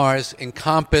cars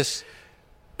encompass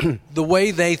the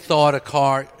way they thought a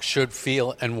car should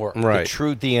feel and work. Right. The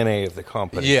true DNA of the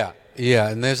company. Yeah.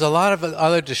 And there's a lot of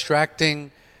other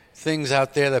distracting things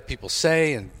out there that people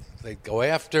say and they go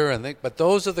after, but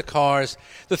those are the cars,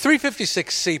 the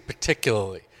 356C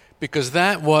particularly, because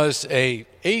that was a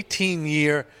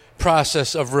 18-year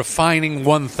process of refining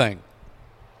one thing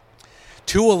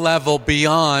to a level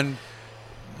beyond.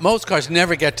 Most cars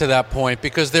never get to that point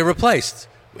because they're replaced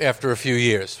after a few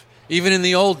years. Even in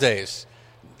the old days,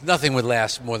 nothing would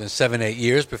last more than 7-8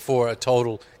 years before a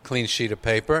total clean sheet of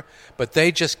paper. But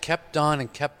they just kept on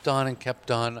and kept on and kept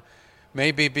on,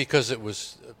 maybe because it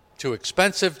was too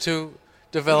expensive to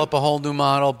develop a whole new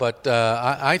model. But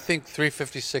I think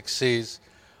 356Cs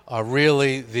are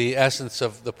really the essence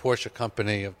of the Porsche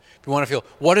company. If you want to feel,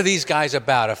 what are these guys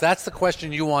about? If that's the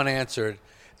question you want answered,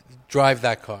 drive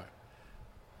that car.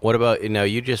 What about,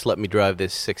 you just let me drive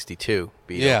this 62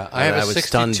 Beetle. Yeah, I have a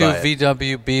 62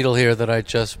 VW Beetle here that I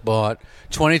just bought.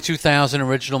 22,000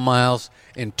 original miles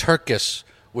in turquoise,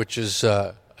 which is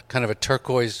kind of a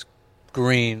turquoise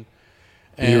green.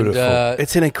 Beautiful. And,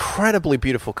 it's an incredibly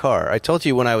beautiful car. I told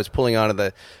you when I was pulling out of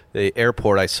the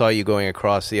airport, I saw you going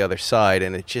across the other side,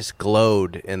 and it just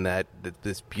glowed in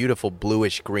this beautiful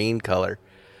bluish green color.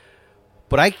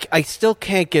 But I still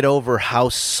can't get over how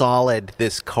solid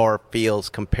this car feels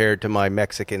compared to my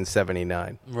Mexican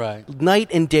 79. Right. Night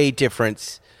and day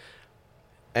difference.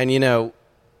 And,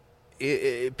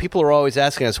 people are always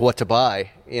asking us what to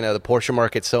buy. The Porsche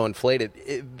market's so inflated.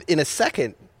 In a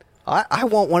second, I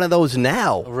want one of those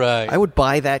now. Right. I would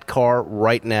buy that car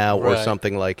right now or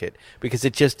something like it because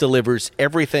it just delivers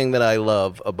everything that I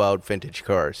love about vintage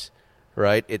cars.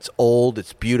 Right? It's old.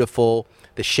 It's beautiful.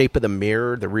 The shape of the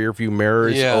mirror, the rear view mirror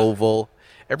is oval.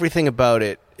 Everything about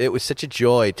it. It was such a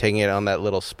joy taking it on that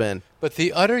little spin. But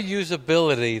the utter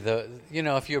usability,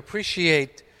 if you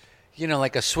appreciate,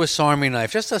 like a Swiss Army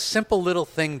knife, just a simple little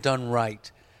thing done right.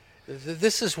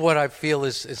 This is what I feel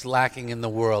is lacking in the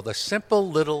world. A simple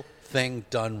little thing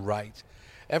done right.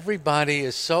 Everybody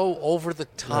is so over the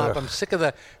top. I'm sick of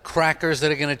the crackers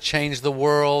that are going to change the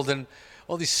world and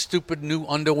all these stupid new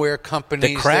underwear companies.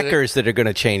 The crackers that are going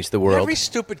to change the world. Every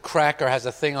stupid cracker has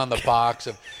a thing on the box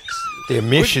of the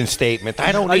emission statement.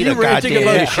 I don't need a goddamn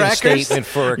emission statement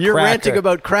for a cracker. You're ranting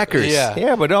about crackers.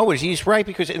 Yeah, but always he's right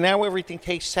because now everything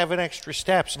takes 7 extra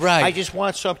steps. Right. I just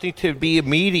want something to be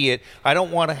immediate. I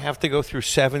don't want to have to go through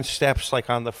 7 steps like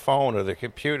on the phone or the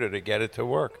computer to get it to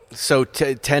work. So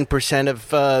 10% of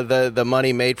the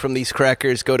money made from these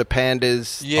crackers go to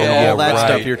pandas. All that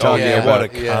stuff you're talking about. What a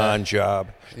con job.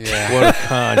 Yeah. What a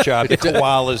con job. The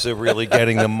koalas are really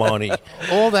getting the money.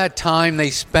 All that time they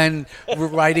spend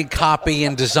writing copy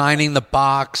and designing the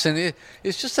box, and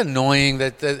it's just annoying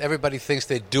that everybody thinks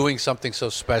they're doing something so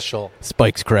special.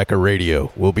 Spike's Cracker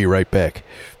Radio. We'll be right back.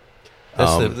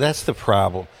 That's the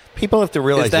problem. People have to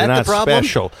realize they're not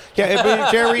special. Yeah,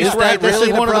 but Jerry's right. This is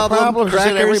one of the problems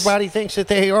that everybody thinks that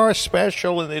they are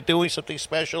special and they're doing something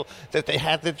special, that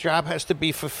the job has to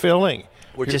be fulfilling.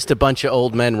 We're just a bunch of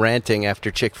old men ranting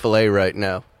after Chick-fil-A right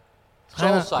now.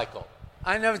 Soul Cycle.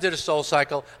 I never did a Soul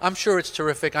Cycle. I'm sure it's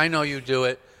terrific. I know you do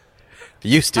it.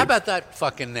 Used to. How about that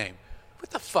fucking name?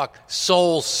 What the fuck?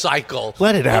 Soul Cycle.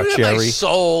 Let it out, Jerry.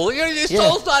 Soul. Your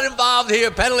soul's not involved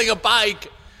here pedaling a bike.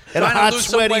 In a hot,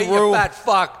 sweaty room. You fat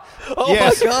fuck. Oh,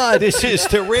 my God. This is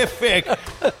terrific.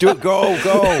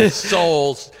 Go.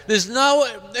 Souls. There's no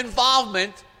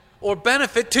involvement or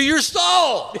benefit to your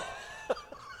soul.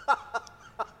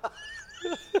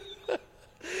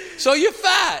 So you're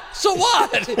fat. So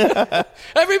what?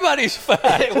 Everybody's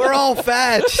fat. We're all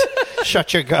fat.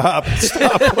 Shut your gob.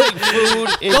 Stop putting food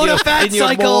in Go your, to Fat in your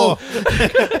Cycle.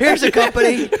 Here's a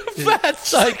company. Fat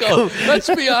Cycle. Let's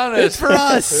be honest. It's for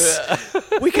us.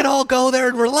 We can all go there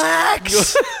and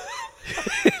relax.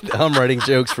 I'm writing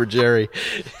jokes for Jerry.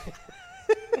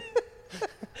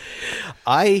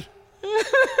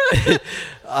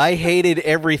 I hated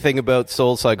everything about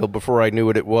SoulCycle before I knew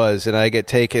what it was, and I get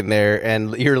taken there,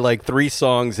 and you're like 3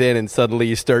 songs in, and suddenly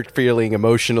you start feeling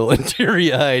emotional and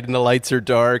teary-eyed, and the lights are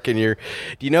dark, and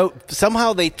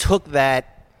somehow they took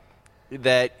that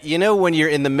when you're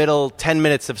in the middle 10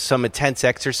 minutes of some intense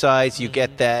exercise, you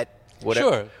get that.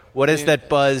 Sure. What is that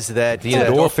buzz? The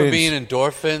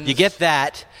endorphins. You get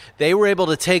that. They were able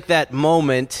to take that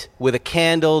moment with a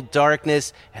candle,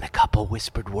 darkness, and a couple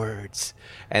whispered words,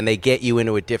 and they get you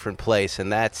into a different place,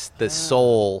 and that's the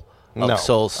soul of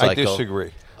SoulCycle. I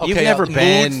disagree. You've never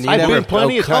been. I've been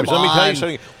plenty of times. Let me tell you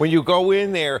something. When you go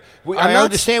in there, I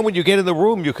understand when you get in the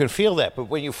room, you can feel that. But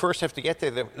when you first have to get there,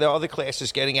 the other class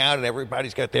is getting out, and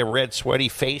everybody's got their red, sweaty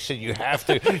face, and you have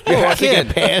to get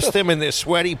past them and their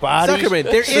sweaty bodies.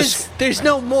 Zuckerman, there's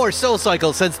no more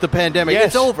SoulCycle since the pandemic. Yes.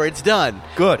 It's over. It's done.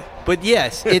 Good. But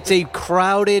yes, it's a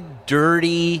crowded,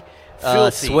 dirty,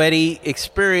 sweaty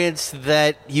experience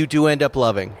that you do end up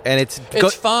loving, and it's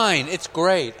fine. It's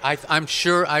great. I'm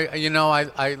sure.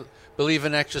 I believe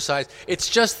in exercise. It's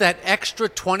just that extra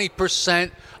 20%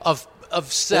 of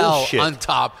cell bullshit on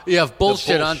top. You have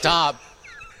bullshit on top.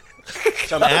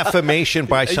 Some affirmation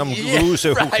by some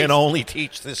loser who can only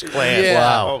teach this class. Yeah.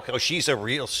 Wow. Oh, she's a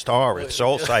real star at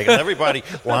SoulCycle. Everybody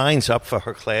lines up for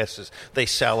her classes. They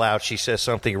sell out. She says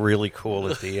something really cool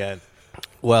at the end.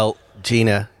 Well,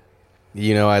 Gina,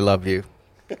 I love you.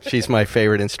 She's my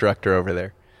favorite instructor over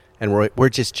there. And we're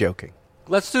just joking.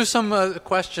 Let's do some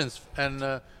questions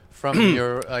and from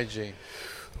your IG.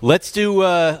 Let's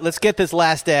get this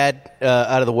last ad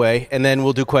out of the way, and then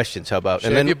we'll do questions. How about?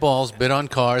 Shave your balls, bid on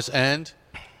cars, and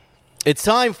it's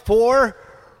time for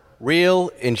Real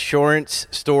Insurance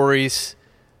Stories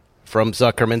from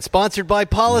Zuckerman, sponsored by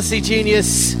Policy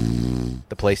Genius,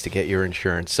 the place to get your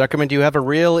insurance. Zuckerman, do you have a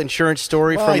real insurance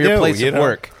story from your place of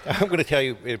work? I'm going to tell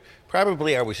you,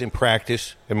 probably I was in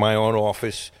practice in my own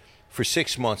office for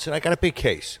 6 months, and I got a big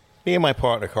case, me and my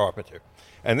partner, Carpenter.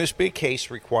 And this big case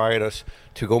required us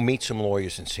to go meet some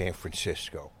lawyers in San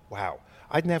Francisco. Wow.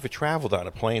 I'd never traveled on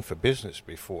a plane for business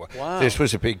before. Wow. This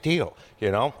was a big deal.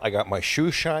 I got my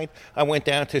shoes shined. I went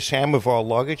down to Samovar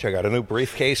Luggage. I got a new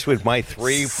briefcase with my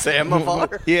 3...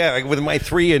 Samovar? Yeah, with my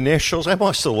 3 initials. I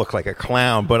must have looked like a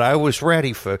clown, but I was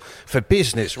ready for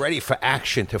business, ready for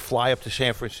action to fly up to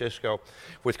San Francisco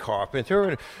with Carpenter.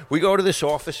 And we go to this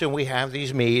office and we have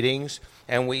these meetings.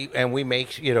 And we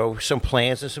make some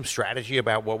plans and some strategy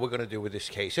about what we're going to do with this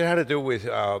case. It had to do with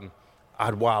Adwala.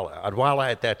 Adwala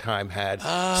at that time had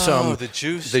the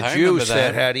juice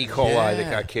that had E. coli that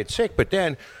got kids sick. But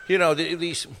then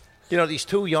these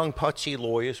 2 young putsy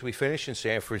lawyers. We finish in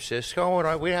San Francisco,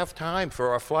 and we have time for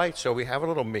our flight, so we have a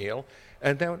little meal.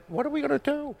 And then what are we going to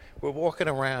do? We're walking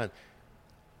around.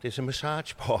 There's a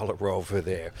massage parlor over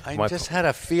there. I just had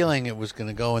a feeling it was going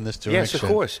to go in this direction. Yes, of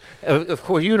course. Of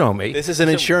course, you know me. This is an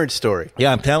insurance story.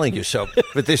 Yeah, I'm telling you so.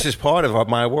 But this is part of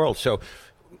my world. So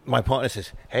my partner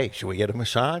says, hey, should we get a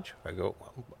massage? I go,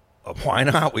 why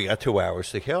not? We got 2 hours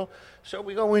to kill. So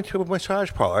we go into a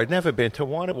massage parlor. I'd never been to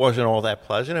one. It wasn't all that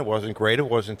pleasant. It wasn't great. It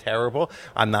wasn't terrible.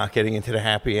 I'm not getting into the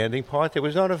happy ending part. There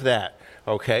was none of that.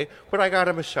 Okay, but I got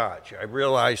a massage. I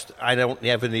realized I don't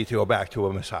ever need to go back to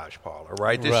a massage parlor,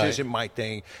 right? This isn't my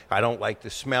thing. I don't like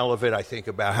the smell of it. I think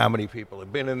about how many people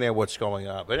have been in there, what's going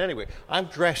on. But anyway, I'm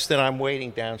dressed and I'm waiting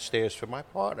downstairs for my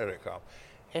partner to come.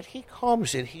 And he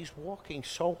comes and he's walking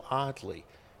so oddly.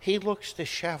 He looks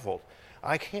disheveled.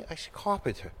 I said,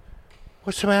 Carpenter,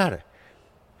 what's the matter?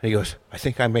 And he goes, I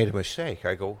think I made a mistake.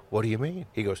 I go, what do you mean?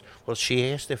 He goes, well,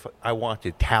 she asked if I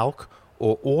wanted talc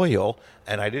or oil,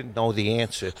 and I didn't know the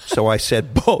answer, so I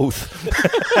said both.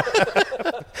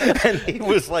 And he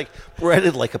was like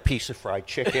breaded like a piece of fried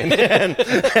chicken. And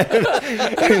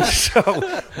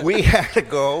so we had to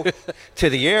go to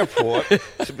the airport.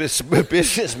 This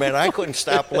businessman, I couldn't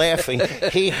stop laughing.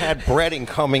 He had breading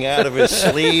coming out of his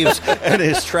sleeves and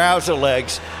his trouser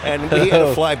legs, and we had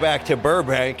to fly back to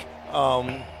Burbank.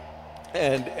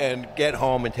 And get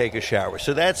home and take a shower.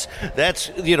 So that's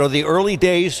the early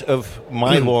days of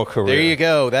my law career. There you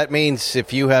go. That means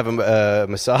if you have a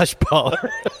massage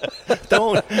parlor,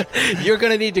 you're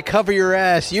going to need to cover your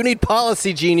ass. You need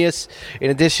Policy Genius in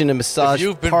addition to massage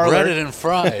You've been parlor. breaded and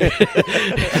fried.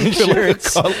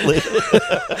 Insurance.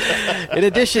 In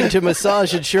addition to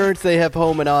massage insurance, they have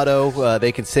home and auto.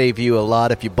 They can save you a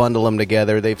lot if you bundle them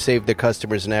together. They've saved their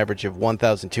customers an average of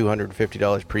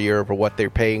 $1,250 per year over what they're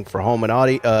paying for home and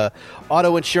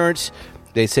auto insurance.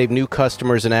 They save new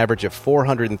customers an average of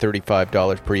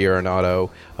 $435 per year on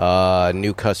auto.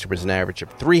 New customers an average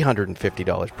of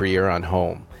 $350 per year on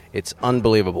home. It's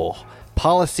unbelievable.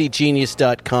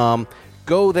 PolicyGenius.com.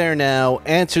 Go there now.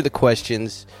 Answer the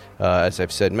questions. As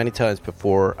I've said many times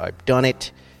before, I've done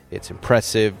it. It's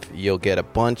impressive. You'll get a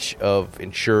bunch of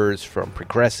insurers from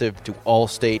Progressive to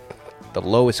Allstate. The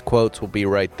lowest quotes will be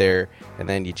right there, and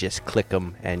then you just click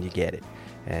them and you get it.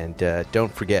 And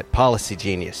don't forget, Policy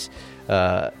Genius.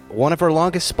 One of our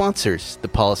longest sponsors, the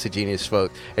Policy Genius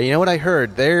folks. And you know what I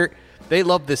heard? They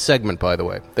love this segment, by the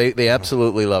way. They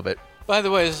absolutely love it. By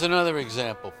the way, this is another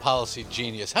example. Policy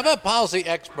Genius. How about Policy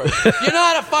Expert? You're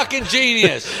not a fucking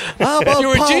genius. If you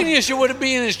were a genius, you wouldn't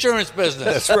be in the insurance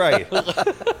business. That's right.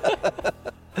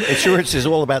 Insurance is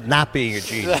all about not being a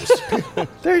genius.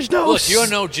 There's no... Look, you're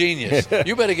no genius.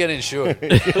 You better get insured.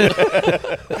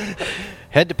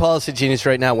 Head to Policy Genius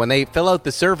right now. When they fill out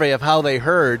the survey of how they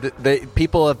heard,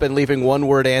 people have been leaving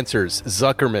one-word answers.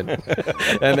 Zuckerman.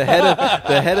 And the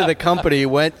head of the company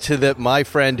went to my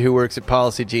friend who works at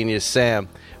Policy Genius, Sam,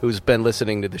 who's been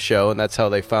listening to the show, and that's how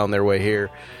they found their way here,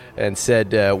 and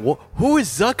said, who is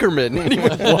Zuckerman? And he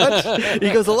went, what?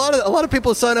 He goes, a lot of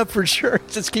people sign up for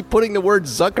insurance, just keep putting the word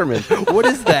Zuckerman. What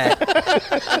is that?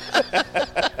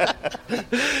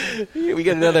 We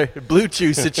got another Blue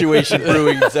Chew situation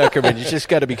brewing, Zuckerman. You just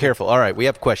got to be careful. All right, we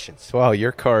have questions. Wow,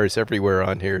 your car is everywhere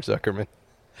on here, Zuckerman.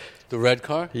 The red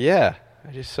car? Yeah,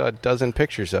 I just saw a dozen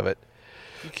pictures of it.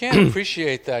 You can't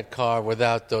appreciate that car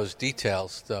without those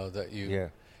details, though, that you... Yeah.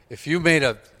 If you made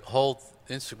a whole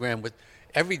Instagram with...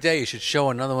 Every day you should show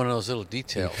another one of those little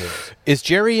details. Is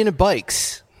Jerry into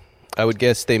bikes? I would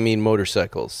guess they mean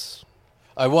motorcycles.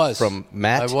 I was. From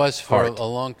Matt I was for Hart. a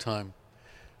long time.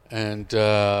 And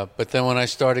but then when I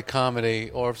started comedy,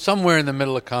 or somewhere in the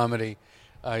middle of comedy,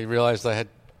 I realized I had,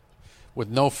 with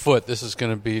no foot, this is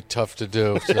going to be tough to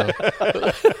do. So.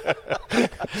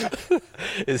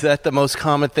 Is that the most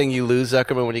common thing you lose,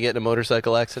 Zuckerman, when you get in a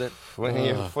motorcycle accident?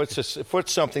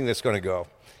 Foot's something that's going to go.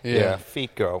 Yeah.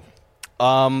 Feet go.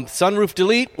 Sunroof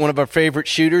Delete, one of our favorite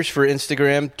shooters for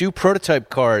Instagram. Do prototype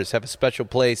cars have a special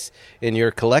place in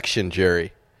your collection,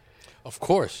 Jerry? Of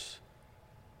course.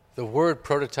 The word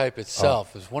prototype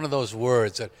itself is one of those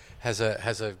words that has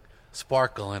a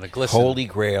sparkle and a glisten. Holy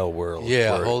Grail word.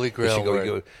 Yeah, Holy Grail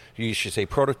word. You should say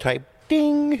prototype,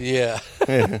 ding. Yeah.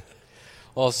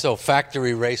 Also,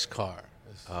 factory race car.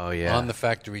 Oh, yeah. On the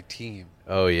factory team.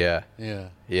 Oh, yeah. Yeah.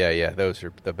 Yeah, those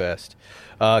are the best.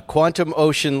 Quantum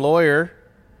Ocean Lawyer,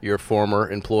 your former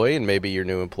employee, and maybe your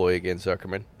new employee again,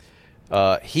 Zuckerman.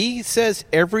 He says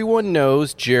everyone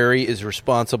knows Jerry is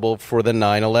responsible for the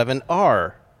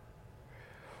 911R.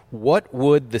 What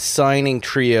would the signing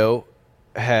trio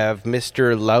have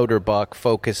Mr. Lauterbach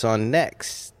focus on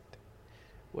next?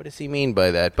 What does he mean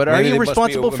by that? But are you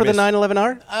responsible for the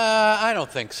 911R? I don't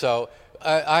think so.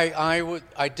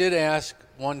 I did ask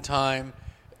one time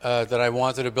that I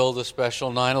wanted to build a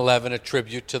special 911, a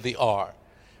tribute to the R,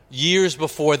 years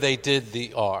before they did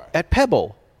the R. At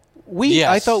Pebble. Yes.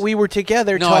 I thought we were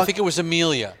together. No, I think it was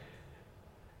Amelia.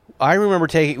 I remember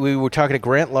we were talking to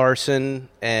Grant Larson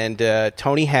and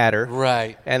Tony Hatter.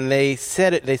 Right. And they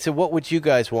said, what would you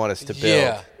guys want us to build?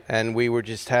 Yeah. And we were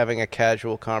just having a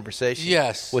casual conversation.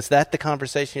 Yes. Was that the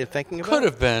conversation you're thinking about? Could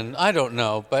have been. I don't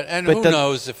know. But who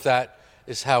knows if that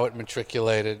is how it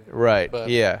matriculated. Right. But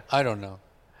yeah. I don't know.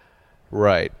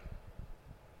 Right.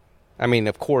 I mean,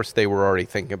 of course, they were already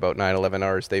thinking about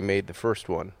 911Rs. They made the first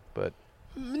one, but...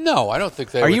 No, I don't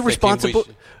think they Are were you responsible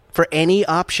for any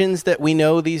options that we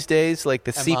know these days? Like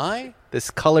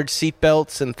this colored seat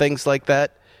belts and things like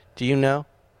that? Do you know?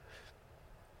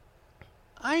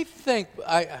 I think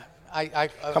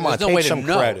Come on, take some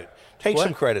credit. Take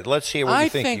some credit. Let's hear what you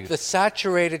think. I think the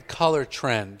saturated color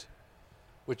trend,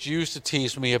 which you used to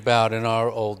tease me about in our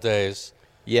old days.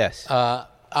 Yes.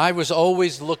 I was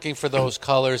always looking for those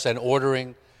colors and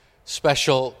ordering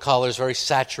special colors, very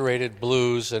saturated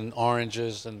blues and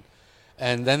oranges, and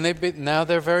then now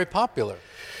they're very popular.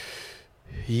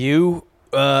 You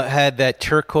had that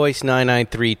turquoise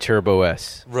 993 Turbo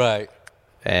S. Right.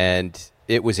 And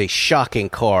it was a shocking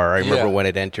car. I remember when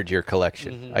it entered your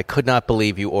collection. Mm-hmm. I could not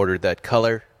believe you ordered that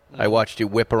color. Mm-hmm. I watched you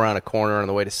whip around a corner on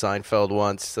the way to Seinfeld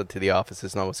once to the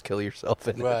offices and almost kill yourself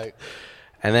in it.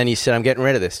 And then you said, I'm getting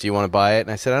rid of this. Do you want to buy it?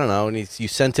 And I said, I don't know. And you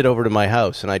sent it over to my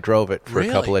house, and I drove it for a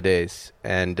couple of days.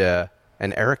 And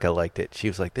Erica liked it. She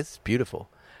was like, this is beautiful.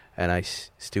 And I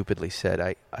stupidly said,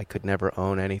 I could never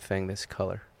own anything this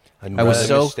color. I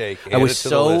was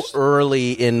so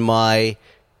early in my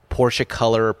Porsche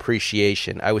color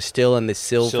appreciation. I was still in the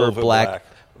silver black,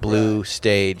 blue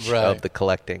stage of the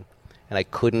collecting. And I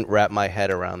couldn't wrap my head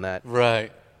around that.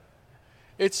 Right.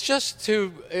 It's just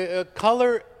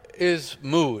color is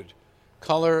mood.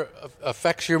 Color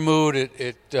affects your mood.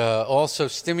 It also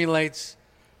stimulates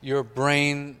your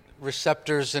brain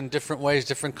receptors in different ways,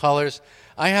 different colors.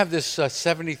 I have this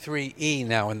 73E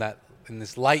now in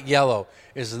this light yellow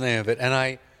is the name of it, and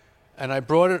I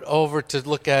brought it over to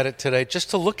look at it today, just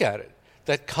to look at it.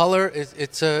 That color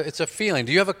it's a feeling.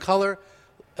 Do you have a color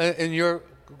in your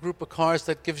group of cars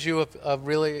that gives you a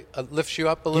really lifts you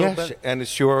up a little bit? Yes, and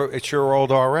it's your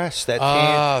old RS.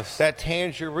 That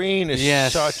tangerine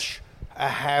is such a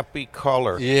happy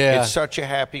color. Yeah, it's such a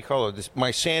happy color.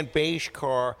 My sand beige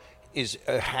car is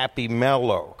a happy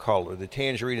mellow color. The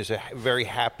tangerine is a very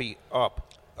happy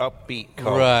upbeat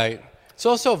color. Right. It's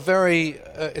also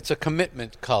it's a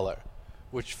commitment color,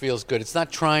 which feels good. It's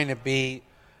not trying to be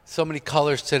so many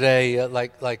colors today,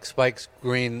 like Spike's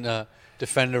green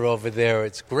Defender over there.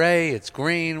 It's gray, it's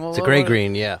green. Well, it's a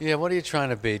gray-green, yeah. Yeah, what are you trying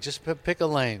to be? Just pick a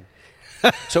lane.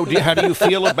 So how do you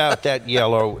feel about that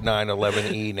yellow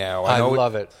 911E now? I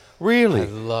love it. Really? I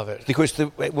love it. Because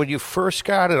when you first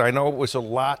got it, I know it was a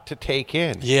lot to take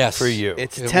in for you.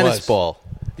 It's a tennis ball.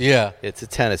 Yeah. It's a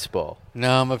tennis ball.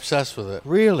 No, I'm obsessed with it.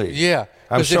 Really? Yeah.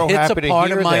 I'm so it hits happy to a part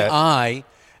hear of my that. eye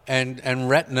and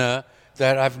retina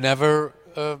that I've never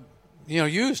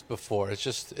used before.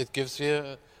 It gives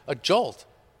you a jolt.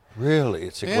 Really?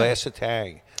 It's a glass of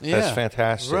Tang. Yeah. That's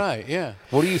fantastic. Right, yeah.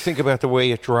 What do you think about the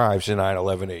way it drives, the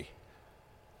 911E?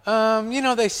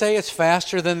 They say it's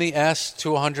faster than the S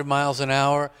to 100 miles an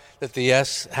hour, that the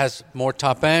S has more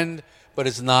top end, but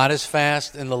it's not as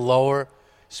fast in the lower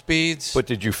speeds. But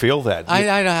did you feel that? I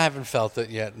haven't felt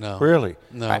it yet, no. Really?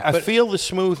 No. I feel the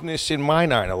smoothness in my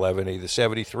 911E, the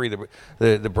 73,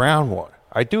 the brown one.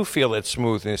 I do feel that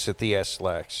smoothness that the S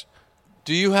lacks.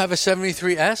 Do you have a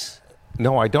 73S?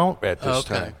 No, I don't at this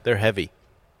time. They're heavy.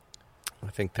 I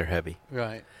think they're heavy.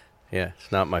 Right. Yeah,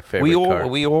 it's not my favorite car.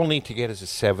 We all need to get as a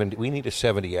 70. We need a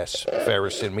 70S,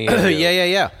 Ferris and me.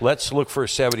 Yeah. Let's look for a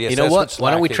 70S. You know what?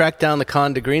 Why don't we track down the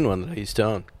Conda Green one that I used to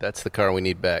own? That's the car we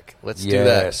need back. Let's do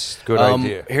that. Yes, good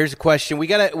idea. Here's a question. We've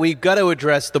got to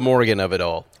address the Morgan of it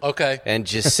all. Okay. And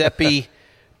Giuseppe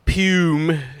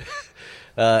Pume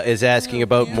is asking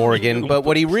about Morgan, but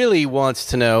what he really wants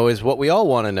to know is what we all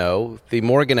want to know. The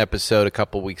Morgan episode a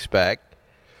couple weeks back.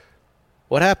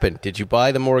 What happened? Did you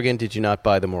buy the Morgan? Did you not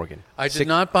buy the Morgan? I did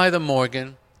not buy the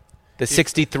Morgan. The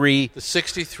 63. The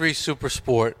 63 Super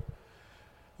Sport.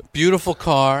 Beautiful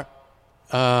car.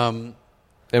 And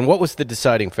what was the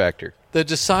deciding factor? The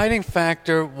deciding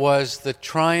factor was the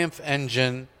Triumph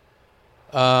engine.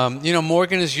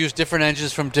 Morgan has used different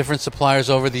engines from different suppliers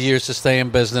over the years to stay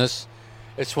in business.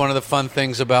 It's one of the fun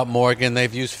things about Morgan.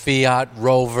 They've used Fiat,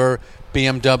 Rover,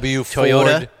 BMW,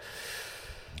 Toyota? Ford.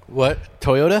 What?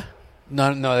 Toyota?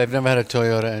 No, they've never had a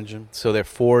Toyota engine. So they're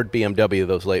Ford, BMW,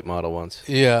 those late model ones.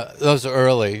 Yeah, those are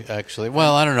early, actually.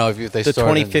 Well, I don't know if they the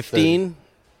started 2015?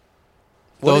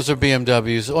 Those are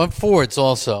BMWs. Or Fords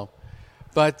also.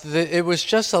 But it was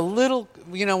just a little,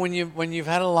 when you've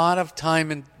had a lot of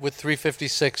time with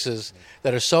 356s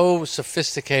that are so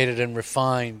sophisticated and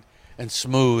refined and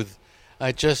smooth,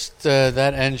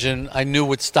 that engine I knew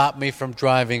would stop me from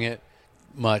driving it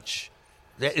much.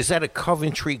 Is that a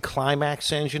Coventry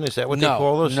Climax engine? Is that what they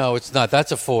call those? No, it's not.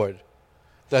 That's a Ford.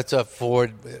 That's a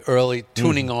Ford early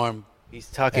tuning arm. He's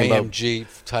talking AMG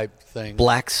type thing.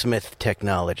 Blacksmith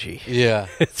technology. Yeah.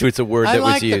 So it's a word that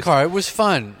was used. I liked the car. It was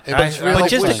fun. But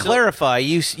just to clarify,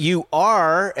 you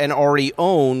are and already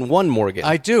own one Morgan.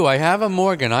 I do. I have a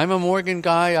Morgan. I'm a Morgan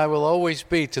guy. I will always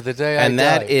be to the day I die. And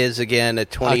that is, again, a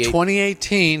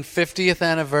 2018 50th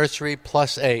anniversary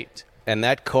 +8. And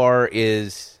that car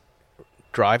is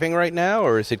driving right now,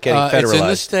 or is it getting federalized? It's in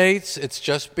the States. It's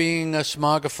just being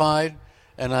smogified,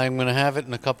 and I'm going to have it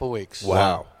in a couple weeks.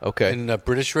 Wow. Okay. In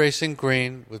British Racing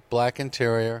Green with black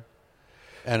interior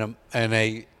and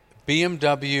a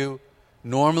BMW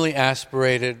normally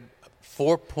aspirated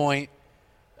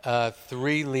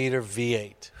 4.3-liter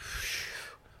V8.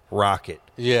 Rocket.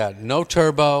 Yeah, no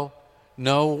turbo,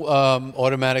 no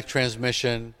automatic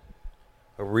transmission.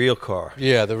 A real car.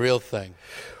 Yeah, the real thing.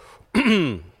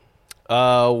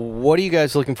 What are you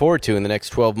guys looking forward to in the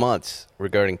next 12 months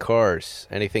regarding cars?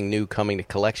 Anything new coming to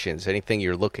collections? Anything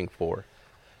you're looking for?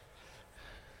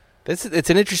 It's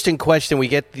an interesting question. We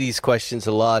get these questions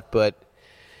a lot, but,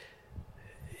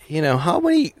 how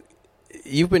many...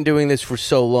 You've been doing this for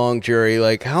so long, Jerry.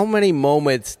 Like, how many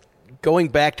moments, going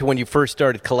back to when you first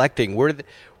started collecting, were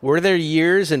there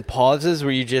years and pauses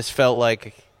where you just felt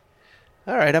like,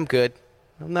 all right, I'm good.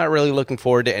 I'm not really looking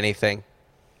forward to anything?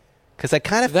 Because I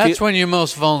kind of That's when you're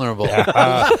most vulnerable.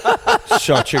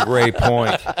 Such a great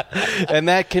point. And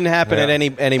that can happen at any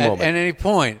moment. At any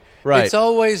point. Right.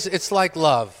 It's like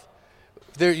love.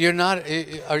 You're not.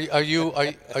 Are you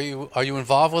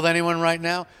involved with anyone right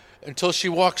now? until she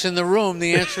walks in the room,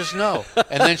 the answer is no.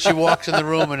 And then she walks in the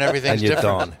room and everything's And you're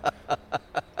different. done.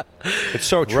 It's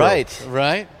so true. Right.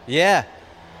 Right? Yeah.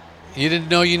 You didn't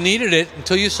know you needed it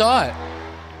until you saw it.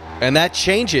 And that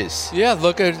changes. Yeah,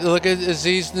 look at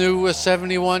Aziz's new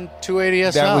 71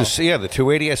 280 SL. That was the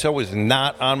 280 SL was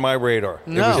not on my radar.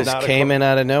 No. It was Just not came in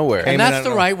out of nowhere. and in out that's of the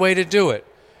nowhere. right way to do it.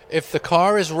 If the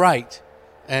car is right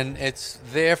and it's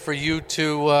there for you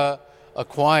to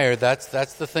acquire, that's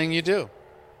the thing you do.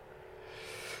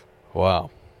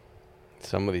 Wow.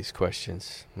 Some of these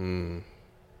questions.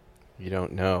 You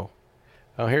don't know.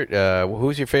 Oh, here.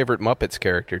 Who's your favorite Muppets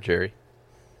character, Jerry?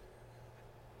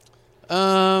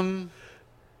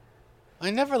 I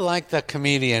never liked that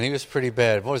comedian. He was pretty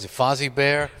bad. What was he, Fozzie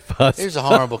Bear? Fozzie. He was a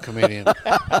horrible comedian.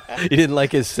 You didn't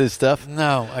like his stuff?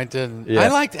 No, I didn't. Yeah. I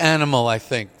liked Animal, I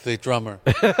think, the drummer.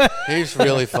 He's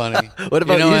really funny. What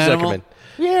about you, Animal? Zuckerman?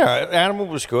 Yeah, Animal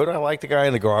was good. I liked the guy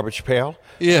in the garbage pail.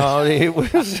 Yeah. It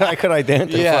was, I could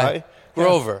identify. Yeah,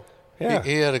 Grover. Yeah.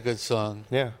 He had a good song.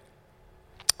 Yeah.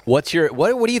 What's your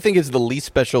what do you think is the least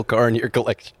special car in your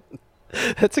collection?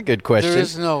 That's a good question. There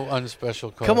is no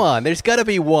unspecial car. Come on, there's got to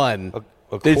be one.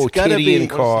 A There's gotta be- quotidian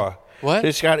car. What?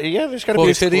 There's got to be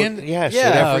Quotidian? Yes.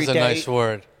 Yeah. That every was a day. nice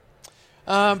word.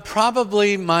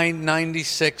 Probably my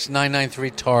 96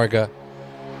 993 Targa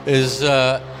is,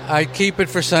 I keep it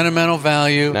for sentimental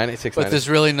value, 96, but there's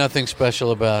really nothing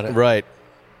special about it. Right.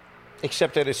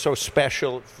 Except that it's so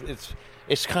special.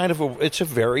 It's kind of it's a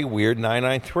very weird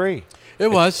 993. It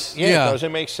was, Yeah, yeah. it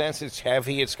doesn't make sense. It's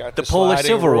heavy. It's got the Polar sliding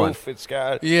Silver one. roof. It's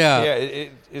got Yeah.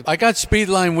 It's I got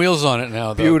Speedline wheels on it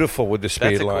now, though. beautiful with the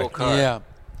speed That's a line. cool car. Yeah.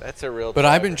 That's a real But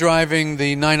I've been driving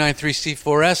the 993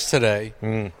 C4S today,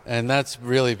 Hmm. and that's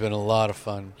really been a lot of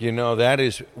fun. You know, that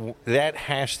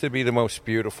has to be the most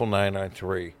beautiful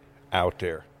 993 out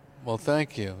there. Well,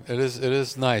 thank you. It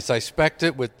is nice. I spec'd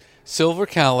it with silver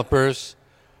calipers,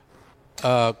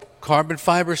 carbon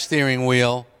fiber steering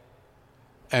wheel,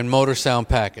 and motor sound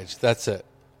package. That's it.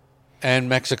 And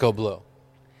Mexico Blue.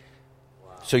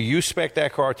 So you spec'd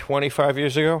that car 25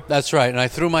 years ago? That's right. And I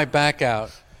threw my back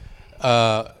out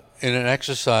in an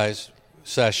exercise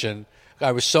session.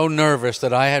 I was so nervous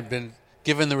that I had been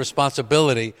given the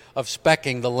responsibility of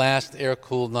speccing the last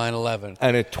air-cooled 911.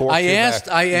 And it torqued I you asked.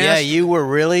 back. Yeah, you were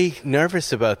really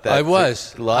nervous about that. I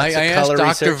was. Lots I of asked color Dr.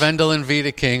 research. Vendel and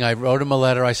Vita King. I wrote him a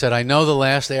letter. I said, I know the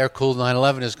last air-cooled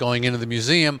 911 is going into the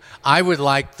museum. I would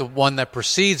like the one that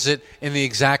precedes it in the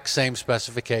exact same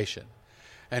specification.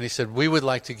 And he said, we would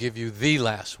like to give you the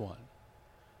last one.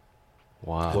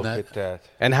 Wow. Look that- at that.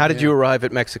 And how did you arrive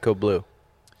at Mexico Blue?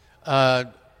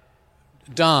 Don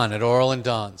at Oral and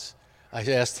Don's. I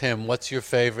asked him, what's your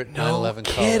favorite 911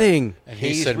 color? kidding. And he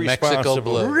He's said Mexico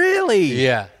responsible. Blue. Really?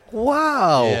 Yeah.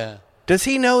 Wow. Yeah. Does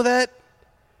he know that?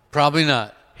 Probably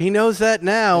not. He knows that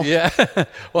now. Yeah.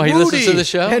 Well, he listens to the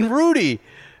show? And Rudy.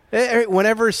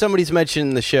 Whenever somebody's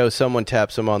mentioned the show, someone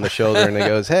taps him on the shoulder and he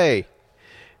goes, hey,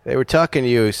 they were talking to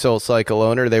you, Soul Cycle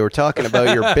owner. They were talking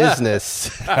about your business.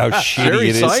 How shitty Jerry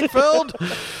it is.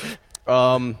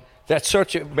 Seinfeld? That's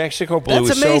such a Mexico Blue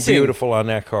That's is amazing. so beautiful on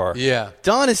that car. Yeah.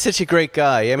 Don is such a great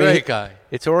guy. I mean, Great guy.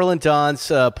 It's Orland Don's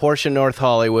Porsche North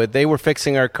Hollywood. They were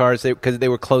fixing our cars because they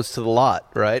were close to the lot,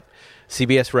 right?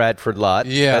 CBS Radford lot.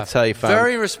 Yeah. That's how you found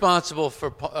Very responsible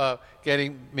for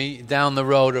getting me down the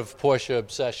road of Porsche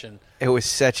obsession. it. Was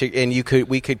such a, and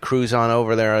we could cruise on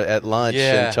over there at lunch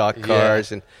Yeah, and talk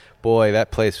cars, and boy, that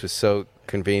place was so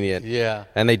convenient. Yeah.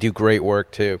 And they do great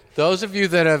work too. Those of you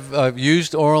that have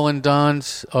used Oral and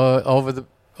Don's over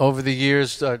the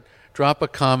years, drop a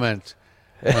comment.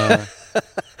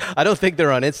 I don't think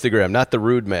they're on Instagram. Not the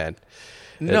rude man.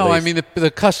 No, I least. mean the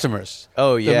customers.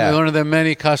 Oh, yeah. one of the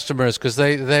many customers because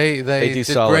they They do did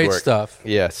solid great work. stuff.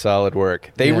 Yeah, solid work.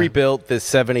 They Yeah. rebuilt the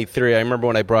 73. I remember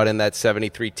when I brought in that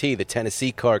 73T, the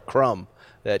Tennessee car Crumb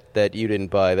that you didn't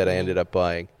buy, that I ended up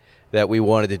buying, that we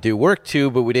wanted to do work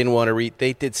to, but we didn't want to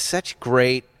They did such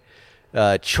great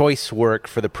choice work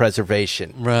for the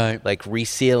preservation. Right. Like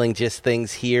resealing just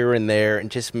things here and there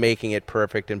and just making it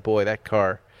perfect. And boy, that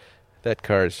car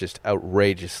is just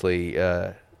outrageously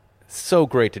so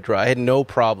great to drive. I had no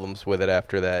problems with it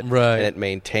after that. Right. And it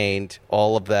maintained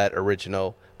all of that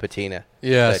original patina.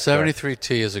 Yeah, That car.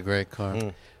 73T is a great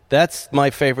car. That's my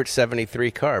favorite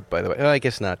 73 car, by the way. Well, I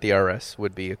guess not. The RS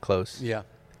would be a close. Yeah.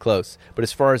 Close. But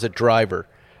as far as a driver,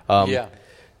 Yeah.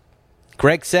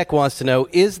 Greg Seck wants to know,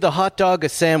 is the hot dog a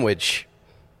sandwich?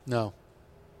 No.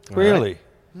 Really?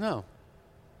 No.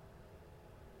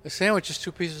 A sandwich is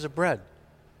 2 pieces of bread.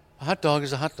 A hot dog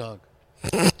is a hot dog.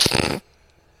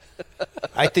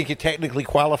 I think it technically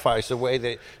qualifies the way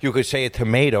that you could say a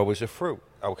tomato is a fruit.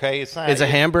 Okay, it's not. Is a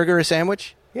hamburger a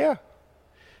sandwich? Yeah.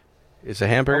 is a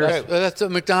hamburger. That's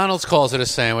what McDonald's calls it, a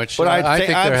sandwich. But I think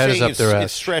their head is up their it's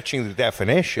ass. stretching the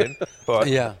definition. But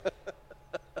Yeah.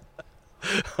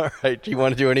 All right. Do you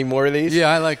want to do any more of these? Yeah,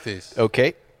 I like these.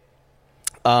 Okay.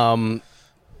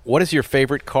 What is your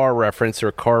favorite car reference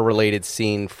or car-related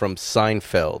scene from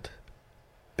Seinfeld?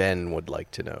 Ben would like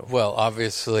to know. Well,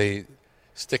 obviously,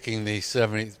 sticking the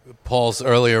Paul's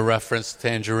earlier reference,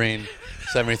 Tangerine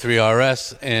 73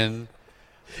 RS into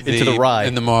the rye.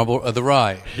 In the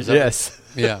rye. Yes.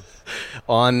 Yeah.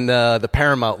 On the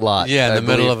Paramount lot. Yeah, in I the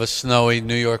middle believe. of a snowy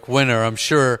New York winter, I'm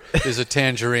sure there's a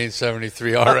Tangerine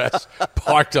 73 RS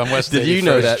parked on West 81st Did you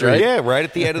know that, Street. right? yeah, right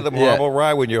at the end of the marble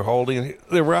rye when you're holding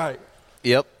the rye.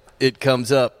 Yep. It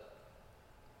comes up.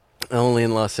 Only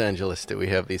in Los Angeles do we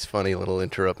have these funny little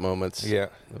interrupt moments. Yeah.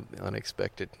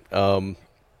 Unexpected.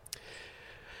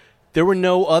 There were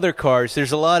no other cars.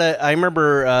 There's a lot of... I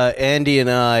remember Andy and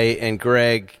I and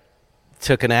Greg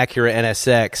took an Acura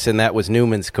NSX, and that was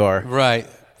Newman's car. Right.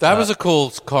 That was a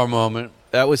cool car moment.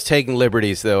 That was taking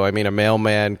liberties, though. I mean, a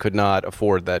mailman could not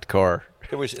afford that car.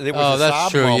 There was a that's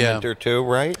sob true, moment yeah. or two,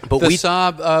 right? But The we...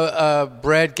 Saab,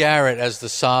 Brad Garrett as the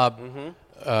Saab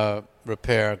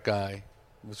repair guy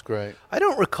was great. I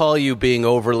don't recall you being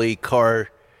overly car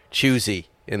choosy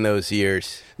in those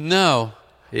years. No.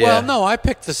 Yeah. Well, no, I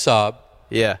picked the Saab.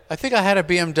 Yeah. I think I had a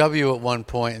BMW at one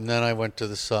point, and then I went to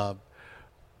the Saab.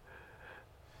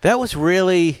 That was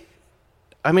really...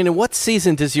 I mean, in what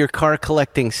season does your car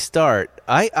collecting start?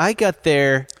 I got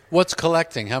there... What's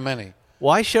collecting? How many?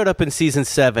 Well, I showed up in season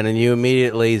 7, and you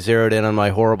immediately zeroed in on my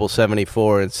horrible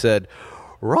 74 and said,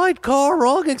 right car,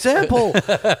 wrong example,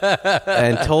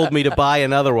 and told me to buy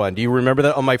another one. Do you remember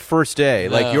that on my first day?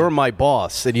 No. Like, you're my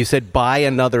boss, and you said, buy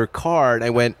another car,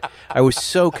 and I was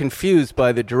so confused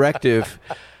by the directive.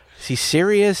 Is he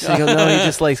serious? And he goes, no, he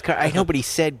just likes cars. I know, but he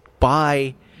said,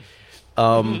 buy.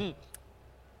 And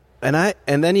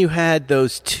then you had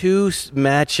those two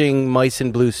matching mice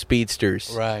and blue speedsters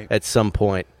Right. at some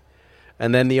point.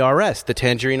 And then the RS, the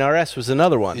Tangerine RS was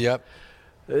another one. Yep.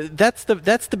 That's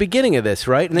the beginning of this,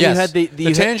 right? And then Yes. you had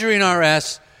the Tangerine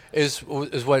RS is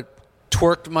what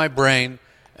twerked my brain,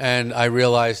 and I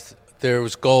realized there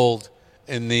was gold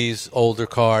in these older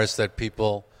cars that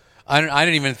people... I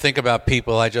didn't even think about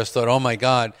people. I just thought, oh, my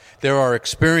God, there are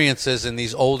experiences in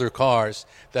these older cars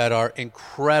that are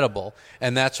incredible.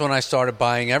 And that's when I started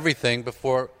buying everything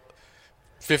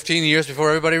 15 years before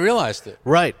everybody realized it.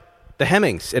 Right. The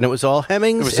Hemmings. And it was all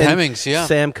Hemmings? It was and Hemmings, yeah.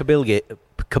 Sam Cabiglio.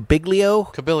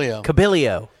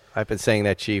 Cabilio. I've been saying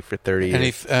that Chief for 30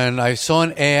 years. And I saw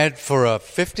an ad for a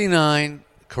 59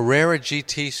 Carrera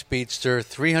GT Speedster,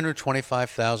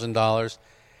 $325,000,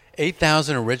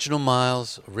 8,000 original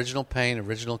miles, original paint,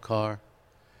 original car,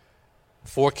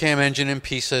 4-cam engine in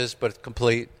pieces, but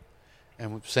complete.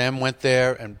 And Sam went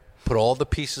there and put all the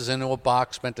pieces into a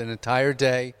box, spent an entire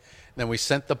day. Then we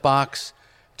sent the box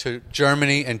to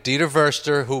Germany, and Dieter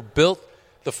Verster, who built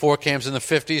the 4-cams in the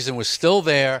 50s and was still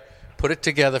there, put it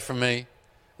together for me.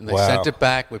 And they sent it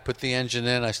back. We put the engine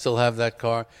in. I still have that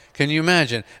car. Can you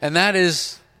imagine? And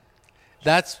that's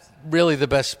really the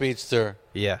best Speedster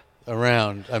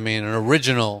around. I mean, an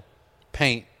original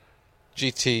paint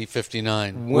GT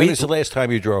 59. When is the last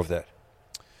time you drove that?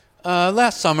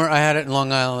 Last summer. I had it in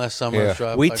Long Island last summer.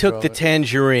 Yeah. We took the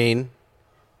Tangerine.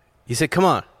 He said, come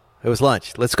on. It was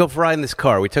lunch. Let's go for a ride in this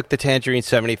car. We took the Tangerine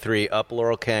 73 up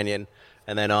Laurel Canyon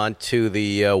and then on to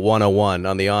the 101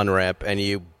 on the on-ramp, and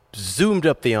you zoomed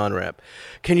up the on-ramp.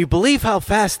 Can you believe how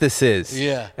fast this is?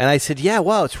 Yeah. And I said, yeah,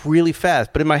 wow, it's really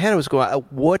fast. But in my head, I was going,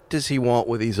 what does he want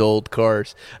with these old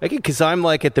cars? Because I'm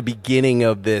like at the beginning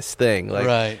of this thing. Like,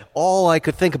 Right. all I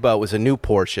could think about was a new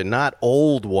Porsche, not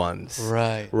old ones.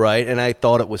 Right. Right? And I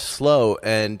thought it was slow.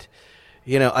 And,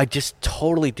 you know, I just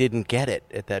totally didn't get it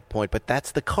at that point. But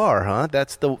that's the car, huh?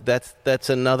 That's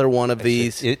another one of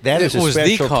these. That is It a was the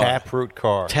special car. Taproot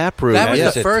car. Taproot. That was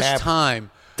yeah. the first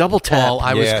time. Double tap. Paul,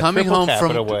 I was Yeah, coming triple home tap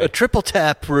from it away. A triple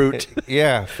tap route.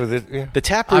 Yeah, The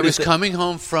tap route. I was coming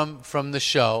home from the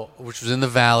show, which was in the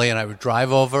valley, and I would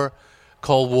drive over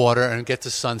Coldwater and get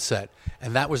to Sunset.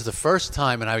 And that was the first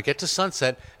time, and I would get to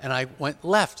Sunset, and I went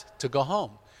left to go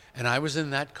home. And I was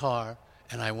in that car,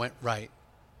 and I went right.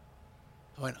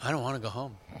 I went, I don't want to go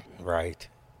home. Right.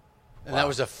 And that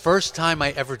was the first time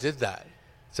I ever did that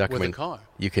Zuckerman, with a car.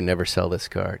 you can never sell this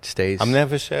car. It stays. I'm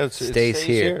never said it Stays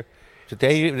here.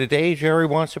 The day Jerry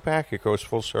wants it back, it goes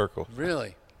full circle.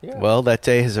 Really? Well, that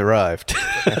day has arrived.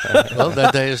 Well,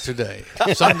 that day is today.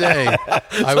 Someday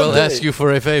I will ask you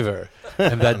for a favor,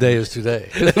 and that day is today.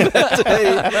 That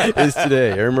day is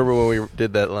today. I remember when we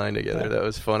did that line together. That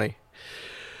was funny.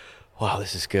 Wow,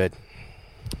 this is good.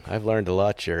 I've learned a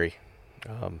lot, Jerry.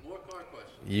 More car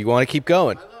question. You want to keep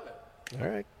going? I love it. All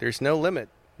right. There's no limit.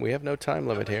 We have no time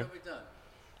limit here. What have we done?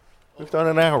 We've done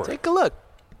an hour. Take a look.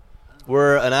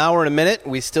 We're an hour and a minute.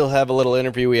 We still have a little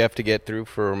interview we have to get through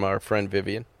from our friend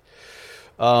Vivian.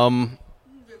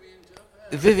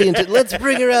 Vivian, let's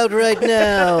bring her out right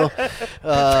now.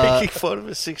 Making fun of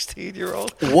a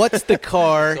 16-year-old. What's the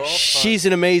car? She's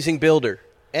an amazing builder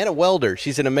and a welder.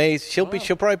 She's an amazing.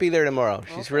 She'll probably be there tomorrow.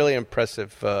 She's really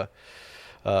impressive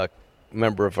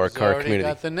member of our car already community.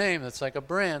 Got the name. That's like a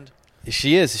brand.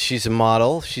 She is. She's a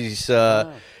model. She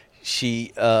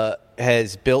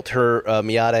has built her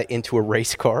Miata into a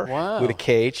race car with a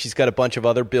cage. She's got a bunch of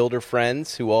other builder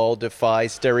friends who all defy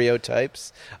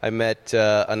stereotypes. I met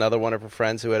another one of her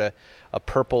friends who had a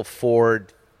purple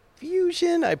Ford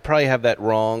Fusion. I probably have that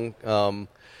wrong.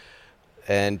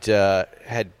 And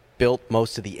had built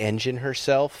most of the engine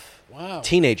herself. Wow.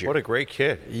 Teenager. What a great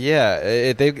kid.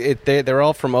 Yeah. They're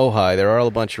all from Ojai. They're all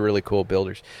a bunch of really cool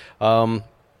builders.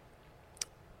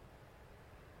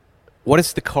 What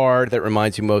is the car that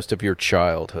reminds you most of your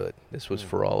childhood? This was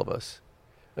for all of us.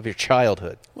 Of your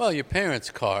childhood. Well, your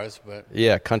parents' cars, but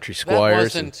Yeah, Country that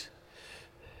Squires. wasn't.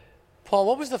 Paul,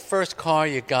 what was the first car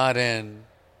you got in,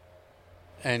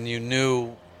 and you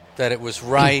knew that it was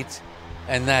right,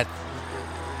 and that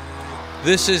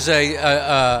this is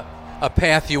a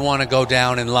path you want to go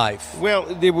down in life? Well,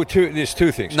 there's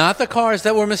two things. Not the cars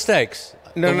that were mistakes.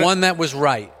 No, the no. one that was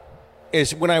right.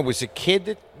 Is when I was a kid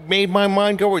that made my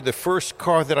mind go, or the first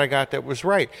car that I got that was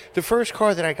right. The first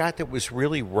car that I got that was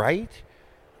really right,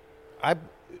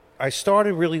 I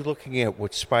started really looking at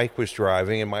what Spike was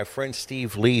driving, and my friend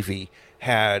Steve Levy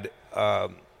had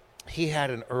he had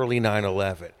an early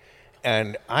 911.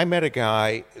 And I met a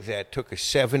guy that took a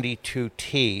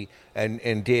 72T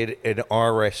and did an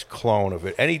RS clone of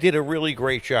it. And he did a really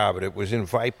great job at it. It was in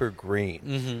Viper Green.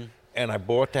 Mm-hmm. And I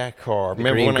bought that car.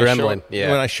 Remember Green when Gremlin,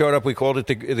 when I showed up, we called it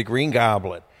the Green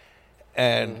Goblin.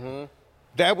 And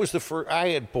that was the first.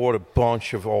 I had bought a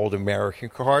bunch of old American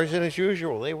cars, and as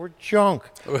usual, they were junk.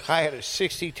 I had a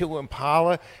 62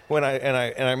 Impala when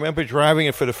I remember driving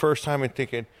it for the first time and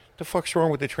thinking, the fuck's wrong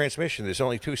with the transmission? There's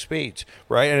only 2 speeds,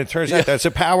 right? And it turns out that's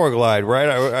a Power Glide, right?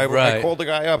 I called the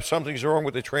guy up. Something's wrong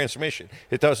with the transmission.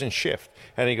 It doesn't shift.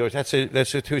 And he goes, that's a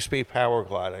 2-speed Power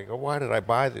Glide. I go, why did I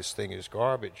buy this thing? It's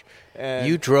garbage. And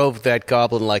You drove that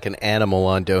Goblin like an animal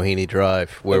on Doheny Drive,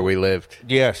 where we lived.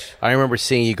 yes. I remember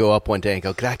seeing you go up one day and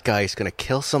go, that guy is going to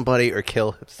kill somebody or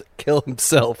kill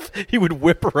himself. He would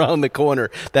whip around the corner.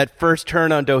 That first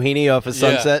turn on Doheny off of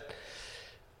Sunset.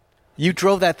 You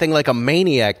drove that thing like a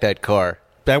maniac, that car.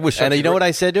 That was And you know what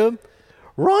I said to him?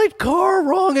 Right car,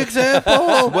 wrong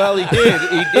example. Well, he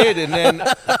did, and then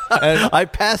I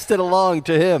passed it along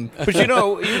to him. but you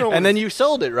know, And then you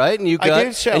sold it, right? And you I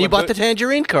did sell and you it, bought but- the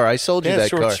Tangerine car. I sold you that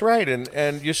car. That's right.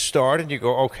 And you start and you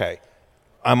go, okay,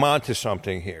 I'm onto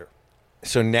something here.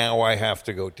 So now I have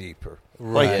to go deeper.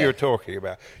 Like you're talking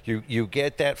about. You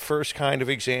get that first kind of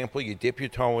example, you dip your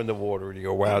toe in the water and you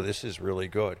go, wow, this is really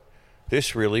good.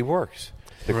 This really works.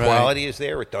 The quality is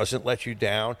there. It doesn't let you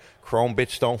down. Chrome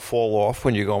bits don't fall off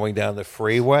when you're going down the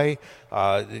freeway.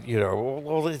 You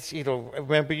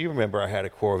remember I had a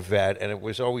Corvette, and it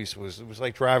was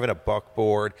like driving a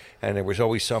buckboard, and there was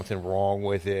always something wrong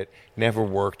with it. Never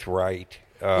worked right.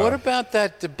 What about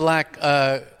that black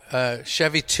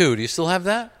Chevy 2? Do you still have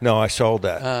that? No, I sold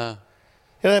that.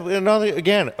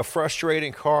 Again, a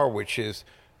frustrating car, which is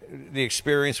the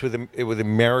experience with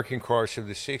American cars of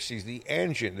the 60s. The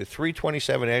engine, the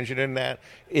 327 engine in that,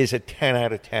 is a 10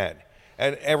 out of 10.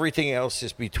 And everything else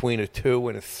is between a 2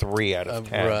 and a 3 out of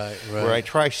 10. Right. Right?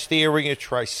 Try steering it,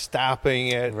 try stopping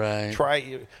it. Right.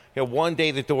 Try, one day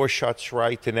the door shuts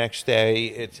right, the next day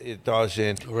it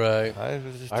doesn't. Right.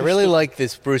 I really like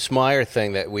this Bruce Meyer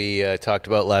thing that we talked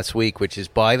about last week, which is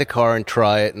buy the car and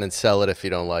try it and then sell it if you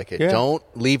don't like it. Yeah. Don't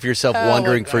leave yourself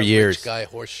wondering for years. Rich guy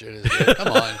horseshit is there.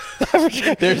 Come on.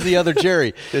 There's the other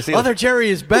Jerry. Other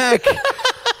Jerry is back.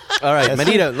 All right,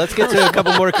 Manita, let's get to a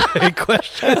couple more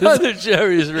questions. Other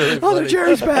Jerry is really funny. Other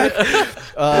Jerry's back.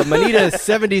 Manita,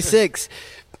 76.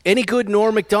 Any good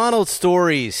Norm Macdonald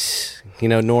stories?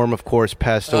 Norm, of course,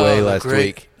 passed away last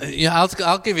week. Yeah,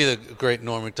 I'll give you the great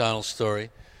Norm Macdonald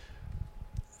story.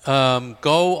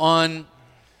 Go on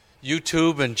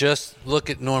YouTube and just look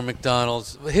at Norm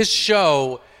Macdonald's. His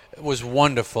show was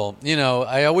wonderful.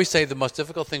 I always say the most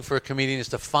difficult thing for a comedian is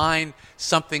to find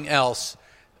something else,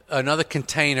 another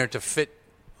container to fit,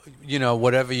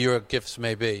 whatever your gifts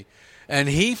may be. And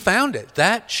he found it.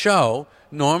 That show,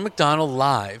 Norm Macdonald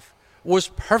Live, was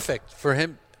perfect for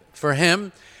him.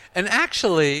 And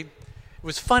actually, it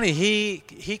was funny. He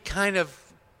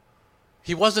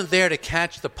he wasn't there to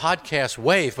catch the podcast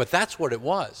wave, but that's what it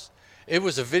was. It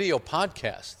was a video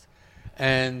podcast.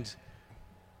 And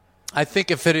I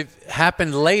think if it had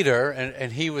happened later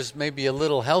and he was maybe a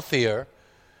little healthier,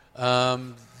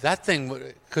 that thing,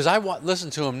 because I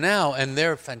listen to him now, and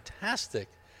they're fantastic.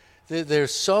 They're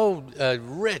so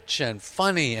rich and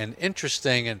funny and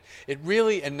interesting, and it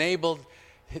really enabled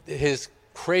his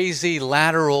crazy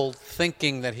lateral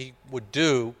thinking that he would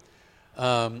do.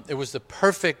 It was the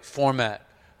perfect format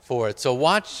for it. So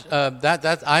watch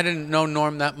that. I didn't know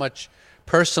Norm that much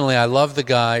personally. I love the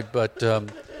guy, but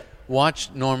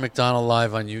watch Norm Macdonald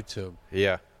live on YouTube.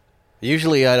 Yeah.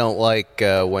 Usually I don't like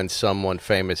when someone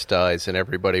famous dies and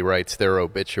everybody writes their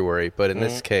obituary, but in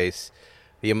this case,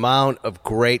 the amount of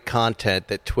great content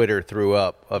that Twitter threw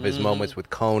up of his moments with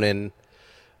Conan,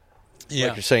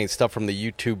 like you're saying, stuff from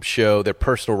the YouTube show, their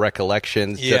personal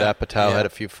recollections. Judd Apatow had a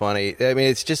few funny. I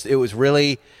mean, it was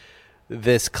really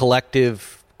this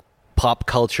collective pop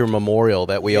culture memorial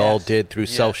that we all did through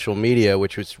social media,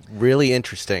 which was really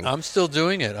interesting. I'm still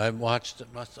doing it. I must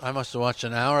have watched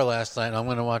an hour last night. I'm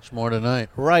going to watch more tonight.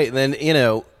 Right. And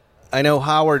then, I know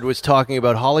Howard was talking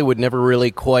about Hollywood never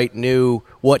really quite knew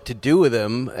what to do with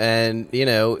him, and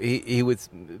he was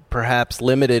perhaps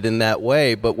limited in that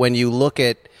way. But when you look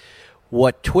at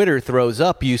what Twitter throws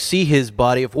up, you see his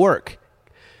body of work.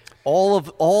 All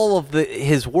of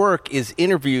his work is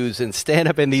interviews and stand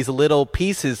up and these little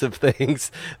pieces of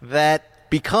things that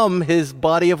become his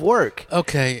body of work.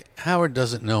 Okay, Howard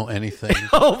doesn't know anything.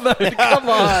 Oh man, come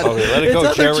on! Okay, let it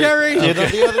go, Jerry. The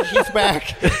other he's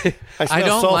back. I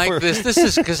don't like this. This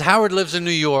is because Howard lives in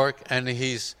New York, and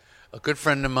he's a good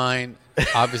friend of mine,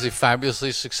 obviously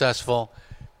fabulously successful.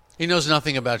 He knows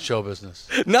nothing about show business.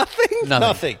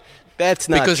 Nothing. That's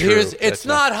not because true. It's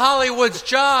not Hollywood's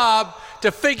job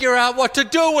to figure out what to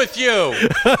do with you.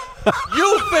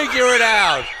 You figure it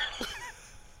out.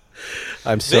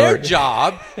 I'm sorry. Their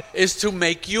job is to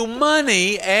make you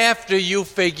money after you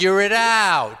figure it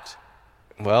out.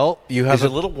 Well, you have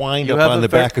There's a little wind up on the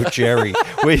back of Jerry.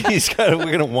 We're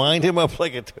going to wind him up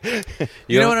like a...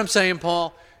 You know what I'm saying,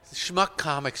 Paul? Schmuck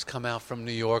comics come out from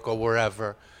New York or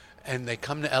wherever, and they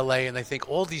come to L.A. and they think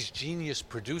all these genius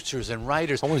producers and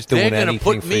writers, they're going to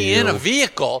put me in a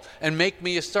vehicle and make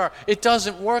me a star. It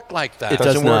doesn't work like that. It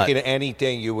doesn't does work not. in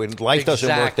anything. Life doesn't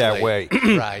work that way.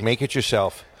 Right. Make it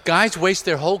yourself. Guys waste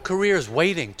their whole careers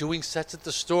waiting, doing sets at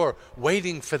the store,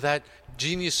 waiting for that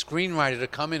genius screenwriter to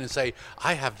come in and say,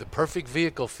 I have the perfect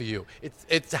vehicle for you.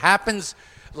 It happens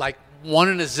like one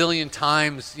in a zillion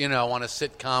times, on a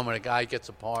sitcom when a guy gets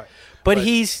a part. But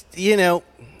he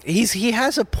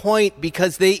has a point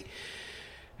because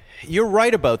you're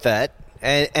right about that.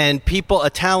 And people,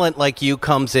 a talent like you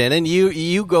comes in and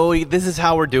you go, this is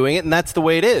how we're doing it, and that's the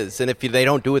way it is. And if they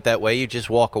don't do it that way, you just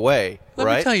walk away, Let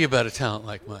right? me tell you about a talent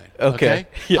like mine. Okay.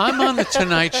 Yeah. I'm on The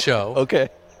Tonight Show Okay.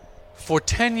 for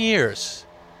 10 years.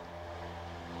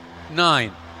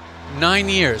 9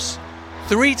 years.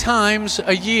 3 times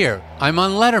a year. I'm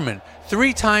on Letterman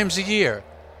 3 times a year.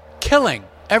 Killing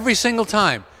every single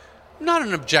time. Not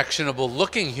an objectionable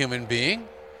looking human being.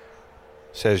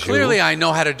 Says Clearly, you. I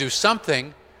know how to do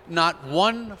something. Not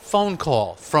one phone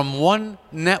call from one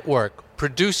network,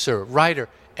 producer, writer,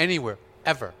 anywhere,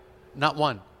 ever. Not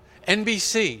one.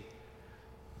 NBC,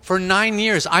 for 9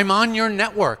 years, I'm on your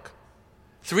network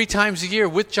 3 times a year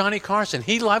with Johnny Carson.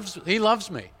 He loves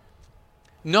me.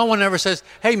 No one ever says,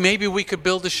 hey, maybe we could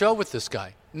build a show with this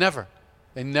guy. Never.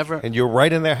 They never. And you're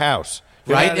right in their house.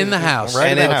 Right in the house.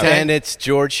 Right in the house. And it's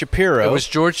George Shapiro. It was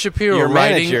George Shapiro your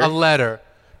writing manager. a letter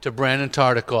to Brandon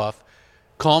Tartikoff.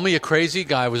 Call me a crazy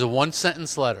guy. It was a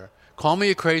 1-sentence letter. Call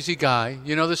me a crazy guy.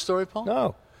 You know this story, Paul?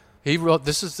 No. He wrote,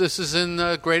 this is in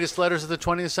the Greatest Letters of the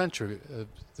 20th Century,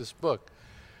 this book.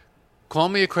 Call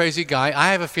me a crazy guy.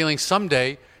 I have a feeling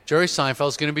someday Jerry Seinfeld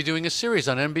is going to be doing a series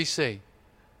on NBC.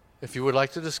 If you would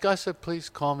like to discuss it, please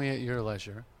call me at your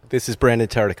leisure. This is Brandon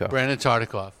Tartikoff. Brandon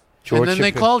Tartikoff. George and then they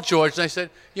Shapiro. called George and they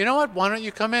said, you know what, why don't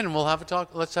you come in and we'll have a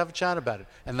talk, let's have a chat about it.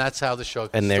 And that's how the show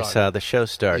And there's how the show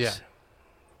starts. Yeah.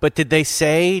 But did they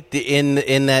say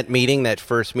in that meeting, that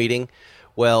first meeting,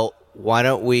 well, why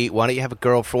don't you have a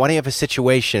girlfriend? Why don't you have a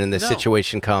situation in this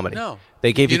situation comedy? No.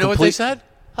 They gave you know what they said?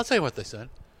 I'll tell you what they said.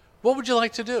 What would you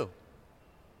like to do?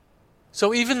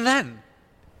 So even then,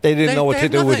 They didn't know what to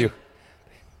had do with nothing. you.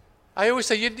 I always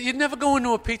say, you'd never go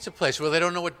into a pizza place where they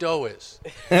don't know what dough is.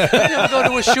 You'd never go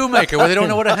to a shoemaker where they don't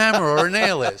know what a hammer or a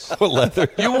nail is. What leather?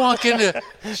 You walk into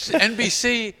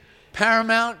NBC,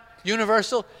 Paramount,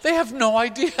 Universal, they have no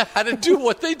idea how to do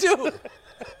what they do.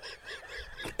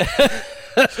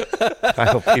 I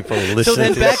hope people listen So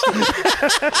then to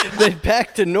this.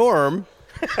 back to Norm.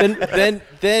 then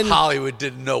Hollywood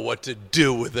didn't know what to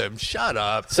do with him. Shut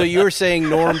up. So you're saying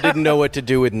Norm didn't know what to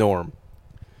do with Norm?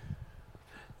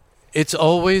 It's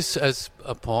always, as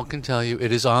Paul can tell you,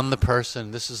 it is on the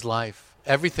person. This is life.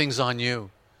 Everything's on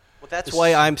you. Well, that's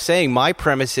why I'm saying my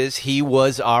premise is he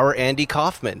was our Andy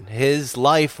Kaufman. His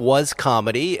life was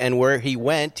comedy, and where he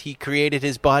went, he created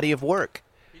his body of work.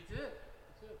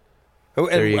 And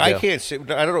There you I go. can't say,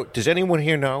 I don't know. Does anyone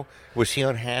here know? Was he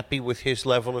unhappy with his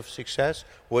level of success?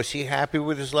 Was he happy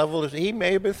with his level of? He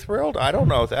may have been thrilled. I don't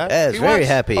know that. Yes, He very was.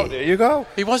 happy. Oh, there you go.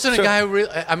 He wasn't So- a guy who really,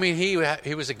 I mean, he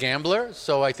was a gambler,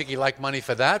 so I think he liked money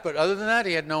for that. But other than that,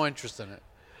 he had no interest in it.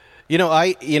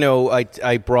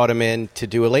 I brought him in to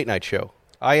do a late night show.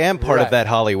 I am part of Right. that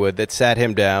Hollywood that sat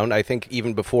him down, I think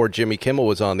even before Jimmy Kimmel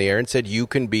was on the air, and said, you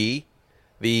can be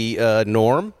the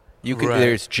Norm. You can. Right.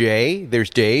 There's Jay,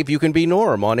 there's Dave, you can be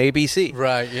Norm on ABC.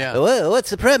 Right, yeah. Well, what's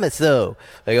the premise, though?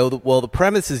 I go, well, the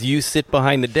premise is you sit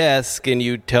behind the desk and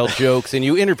you tell jokes and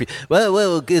you interview.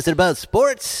 Well, is it about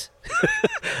sports?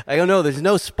 I go, no, there's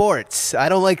no sports. I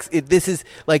don't like it. This is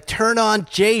like turn on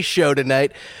Jay's show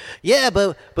tonight. Yeah,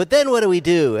 but then what do we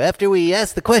do after we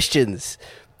ask the questions?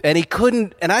 And he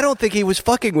couldn't, and I don't think he was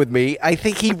fucking with me. I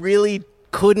think he really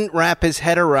couldn't wrap his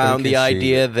head around the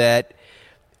idea that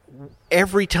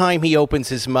every time he opens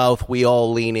his mouth, we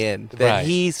all lean in. That Right.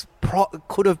 he's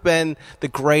could have been the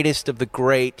greatest of the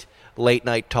great late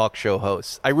night talk show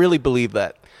hosts. I really believe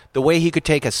that. The way he could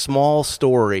take a small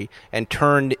story and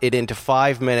turn it into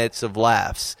 5 minutes of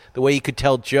laughs, the way he could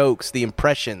tell jokes, the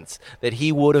impressions, that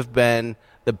he would have been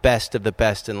the best of the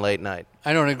best in late night.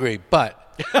 I don't agree, but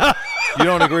You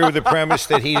don't agree with the premise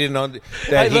that he didn't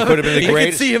that he could have been the You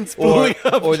greatest, can see him spooling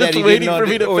up, or that just he waiting didn't for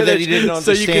me to or that he finish, didn't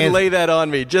so you can understand. lay that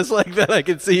on me. Just like that, I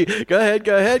can see, go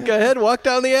ahead, walk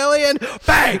down the alley, and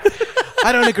bang!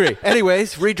 I don't agree.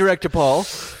 Anyways, redirect to Paul.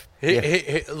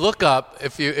 look up,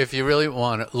 if you really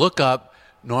want to, look up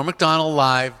Norm Macdonald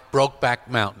Live, Brokeback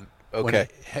Mountain. Okay.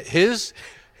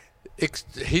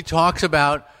 He talks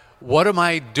about, what am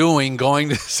I doing going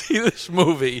to see this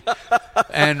movie,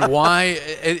 and why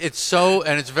it's so,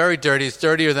 and it's very dirty. It's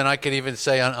dirtier than I could even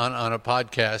say on a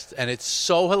podcast, and it's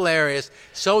so hilarious.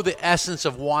 So the essence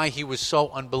of why he was so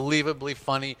unbelievably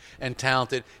funny and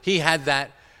talented. He had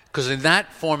that, because in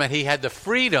that format he had the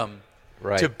freedom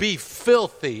Right. to be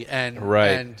filthy and Right.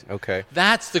 and Okay.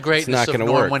 That's the greatness not of gonna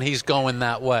Norm work. when he's going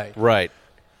that way. Right,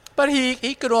 But he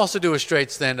could also do a straight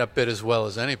stand-up bit as well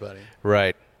as anybody.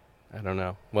 right. I don't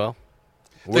know. Well,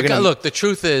 Look, the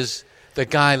truth is, the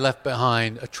guy left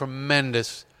behind a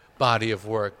tremendous body of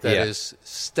work that Yeah. is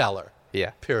stellar. Yeah.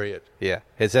 Period. Yeah,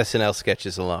 his SNL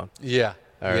sketches alone Yeah.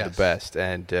 are Yes. the best.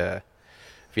 And if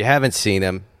you haven't seen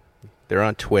them, they're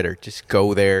on Twitter. Just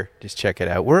go there. Just check it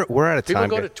out. We're out of People time.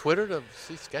 go guys. to Twitter to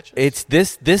see sketches? It's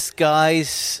this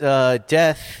guy's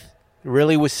death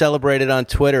really was celebrated on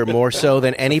Twitter more so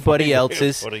than anybody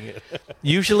else's.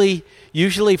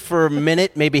 Usually for a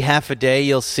minute, maybe half a day,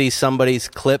 you'll see somebody's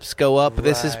clips go up.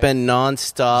 This has Right. been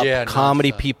nonstop. Yeah,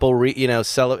 Comedy nonstop. people,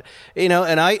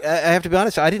 and I have to be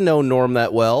honest, I didn't know Norm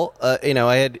that well.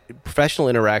 I had professional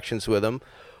interactions with him.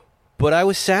 But I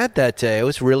was sad that day. I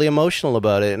was really emotional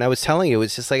about it. And I was telling you, it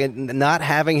was just like not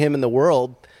having him in the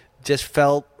world just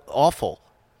felt awful.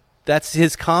 That's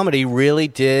his comedy really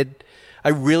did. I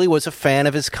really was a fan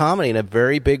of his comedy in a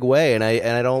very big way. And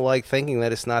I don't like thinking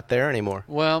that it's not there anymore.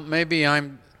 Well, maybe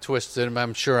I'm twisted, and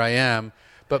I'm sure I am.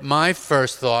 But my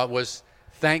first thought was,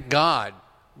 thank God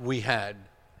we had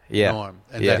Norm.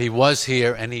 And that he was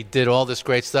here, and he did all this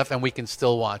great stuff, and we can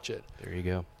still watch it. There you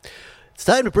go. It's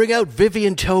time to bring out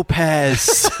Vivian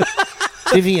Topaz.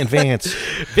 Vivian Vance.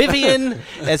 Vivian,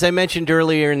 as I mentioned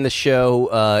earlier in the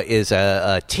show, is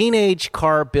a teenage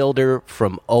car builder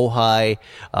from Ojai.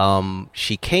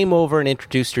 She came over and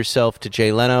introduced herself to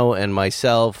Jay Leno and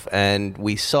myself, and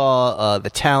we saw the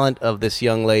talent of this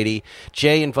young lady.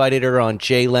 Jay invited her on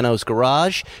Jay Leno's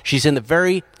Garage. She's in the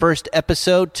very first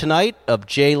episode tonight of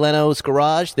Jay Leno's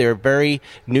Garage. Their brand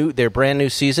new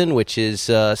season, which is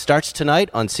starts tonight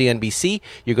on CNBC.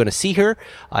 You're going to see her.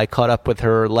 I caught up with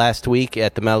her last week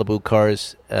at the Malibu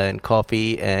Cars and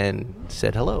Coffee and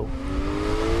said hello.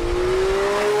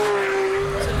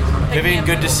 Vivian,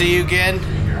 good to see you again.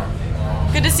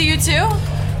 Good to see you too.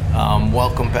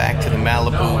 Welcome back to the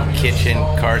Malibu Kitchen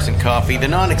Cars and Coffee, the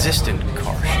non-existent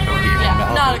car show here in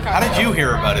Malibu. Not a car How did show. you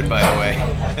hear about it, by the way?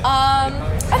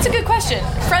 That's a good question.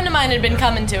 A friend of mine had been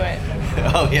coming to it.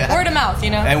 Oh, yeah. Word of mouth, you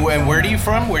know. And where are you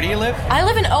from? Where do you live? I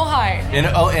live in Ojai. In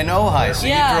Ojai. So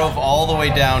Yeah. you drove all the way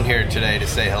down here today to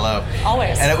say hello.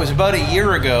 Always. And it was about a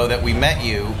year ago that we met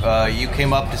you. You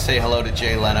came up to say hello to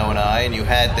Jay Leno and I, and you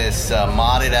had this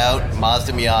modded out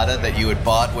Mazda Miata that you had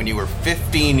bought when you were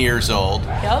 15 years old.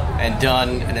 Yep. And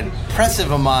done an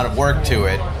impressive amount of work to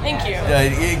it. Thank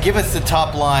you. Give us the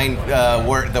top line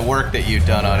the work that you've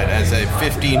done on it as a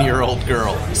 15-year-old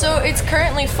girl. So it's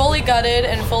currently fully gutted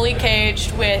and fully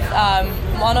caged with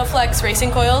monoflex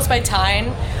racing coils by Tyne.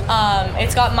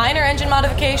 It's got minor engine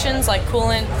modifications like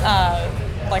coolant,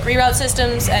 like reroute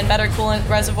systems and better coolant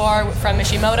reservoir from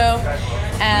Mishimoto.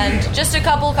 And just a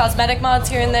couple cosmetic mods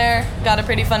here and there. Got a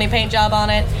pretty funny paint job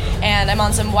on it. And I'm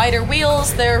on some wider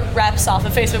wheels. They're reps off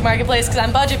of Facebook Marketplace because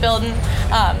I'm budget building.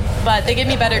 But they give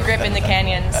me better grip in the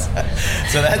canyons.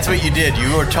 So that's what you did.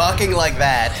 You were talking like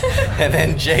that. And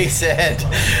then Jay said,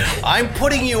 I'm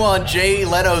putting you on Jay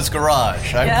Leno's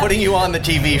Garage. I'm putting you on the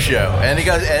TV show. And he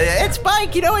goes, it's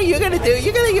Spike, you know what you're going to do?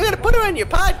 You're going to put her on your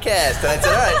podcast. And I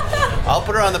said, all right, I'll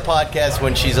put her on the podcast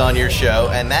when she's on your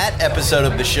show. And that episode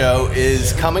of the show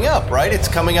is coming up, right? It's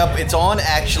coming up. It's on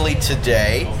actually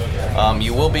today.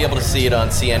 You will be able to see it on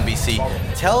CNBC.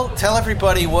 Tell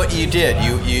everybody what you did.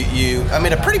 You I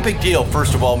mean, a pretty big deal,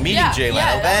 first of all, meeting Jay Leno.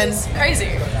 Yeah, that was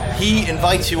crazy. He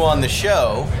invites you on the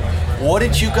show. What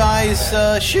did you guys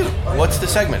shoot? What's the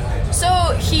segment? So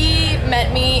he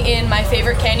met me in my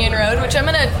favorite canyon road, which I'm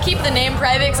going to keep the name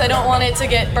private because I don't want it to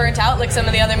get burnt out like some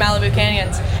of the other Malibu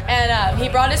canyons. And he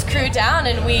brought his crew down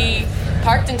and we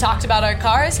parked and talked about our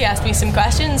cars. He asked me some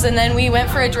questions and then we went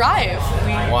for a drive.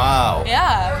 Wow.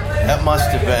 Yeah. That must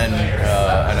have been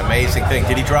an amazing thing.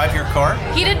 Did he drive your car?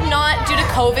 He did not. Due to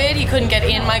COVID, he couldn't get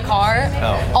in my car.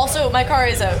 Oh. Also, my car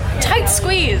is a tight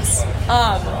squeeze.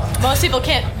 Most people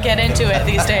can't get into it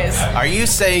these days. Are you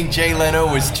saying Jay Leno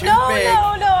was too big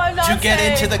No, I'm not to get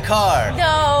saying. into the car?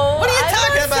 No. What are you I'm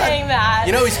talking not about? saying that.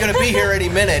 You know he's going to be here any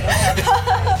minute.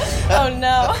 Oh,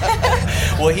 no.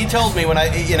 Well, he told me when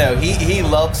he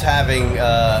loves having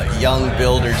young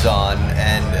builders on,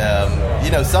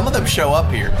 and some of them show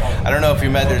up here. I don't know if you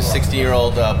met. There's a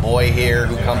 16-year-old boy here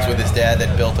who comes with his dad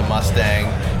that built a Mustang.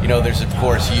 There's of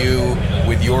course you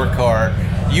with your car.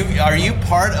 Are you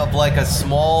part of like a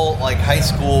small like high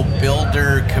school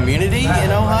builder community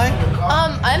in Ojai?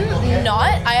 I'm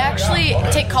not. I actually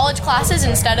take college classes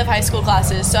instead of high school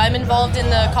classes. So I'm involved in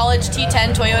the college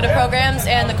T10 Toyota programs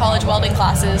and the college welding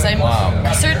classes.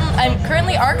 I'm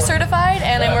currently ARC certified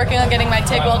and I'm working on getting my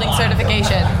TIG welding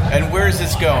certification. And where is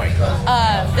this going?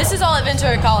 This is all at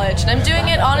Ventura College. And I'm doing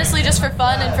it honestly just for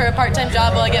fun and for a part-time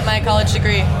job while I get my college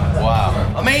degree.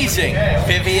 Wow. Amazing,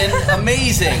 Vivian.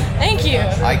 Amazing. Thank you.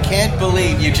 I can't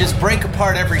believe you just break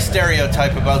apart every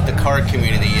stereotype about the car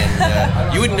community.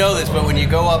 And you wouldn't know this, but when you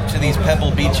go up to these Pebble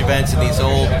Beach events and these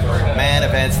old man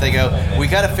events, they go, we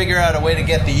got to figure out a way to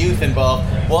get the youth involved.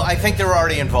 Well, I think they're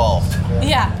already involved.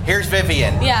 Yeah. Here's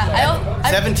Vivian.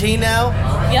 Yeah. 17 now?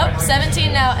 Yep,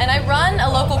 17 now. And I run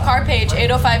a local car page,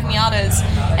 805 Miatas,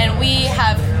 and we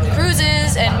have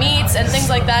cruises and meets and things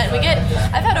like that.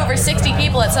 I've had over 60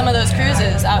 people at some of those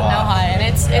cruises out in Ojai, and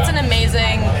it's an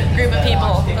amazing group of people.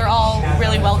 They're all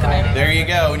really welcoming. There you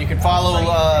go. And you can follow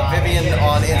Vivian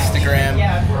on Instagram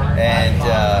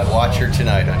and watch her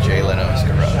tonight on Jay Leno's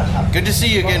Garage. Good to see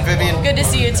you again, Vivian. Good to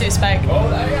see you too, Spike.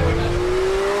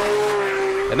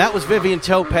 And that was Vivian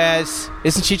Topaz.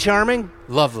 Isn't she charming?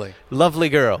 Lovely. Lovely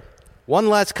girl. One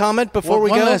last comment before we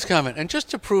go? One last comment. And just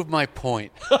to prove my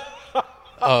point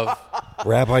of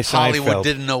Rabbi Seinfeld. Hollywood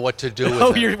didn't know what to do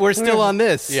with it. We're still on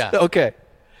this? Yeah. Okay.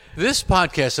 This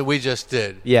podcast that we just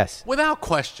did, yes, without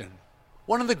question,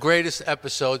 one of the greatest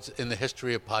episodes in the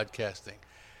history of podcasting.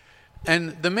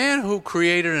 And the man who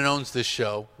created and owns this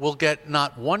show will get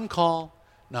not one call,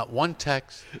 not one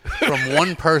text from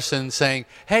one person saying,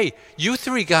 hey, you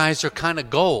three guys are kind of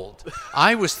gold.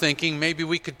 I was thinking maybe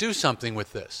we could do something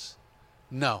with this.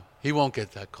 No, he won't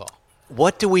get that call.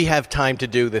 What do we have time to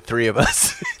do, the three of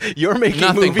us? You're making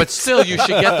nothing, movies. But still, you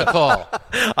should get the call.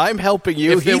 I'm helping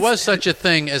you. If there was such a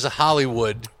thing as a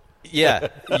Hollywood. Yeah,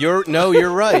 you're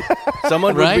right.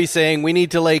 Someone would be saying, we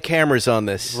need to lay cameras on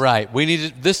this. Right. We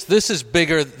need this. This is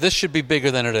bigger. This should be bigger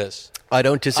than it is. I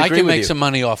don't disagree with you. I can make some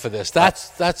money off of this.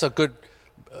 That's a good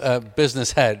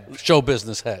business head, show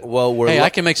business head. Well, I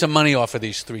can make some money off of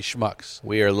these three schmucks.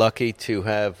 We are lucky to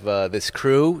have this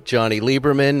crew, Johnny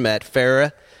Lieberman, Matt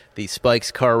Farah, the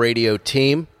Spikes Car Radio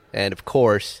team, and, of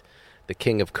course, the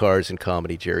king of cars and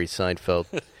comedy, Jerry Seinfeld,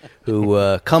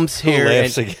 who comes here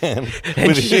and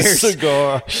with his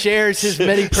cigar. Shares his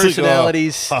many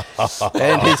personalities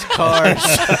and his cars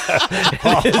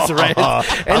and his rants.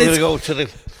 I'm going to go to the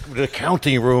the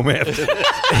counting room after this.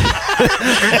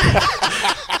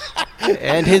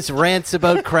 And his rants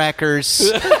about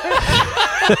crackers.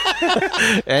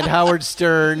 And Howard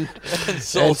Stern. And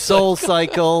Soul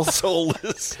Cycle.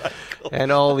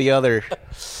 And all the other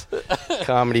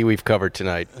comedy we've covered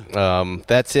tonight.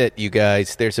 That's it, you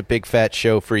guys. There's a big fat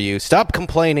show for you. Stop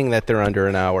complaining that they're under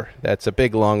an hour. That's a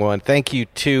big long one. Thank you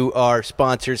to our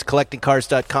sponsors,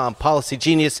 CollectingCars.com, Policy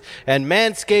Genius, and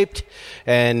Manscaped.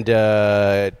 And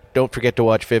don't forget to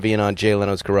watch Vivian on Jay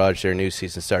Leno's Garage. Their new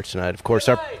season starts tonight. Of course,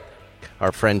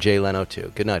 our friend Jay Leno,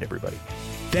 too. Good night, everybody.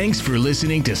 Thanks for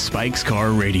listening to Spike's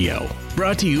Car Radio,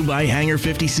 brought to you by Hangar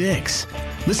 56.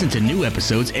 Listen to new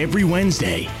episodes every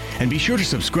Wednesday, and be sure to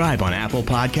subscribe on Apple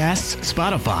Podcasts,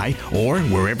 Spotify, or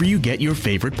wherever you get your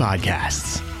favorite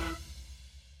podcasts.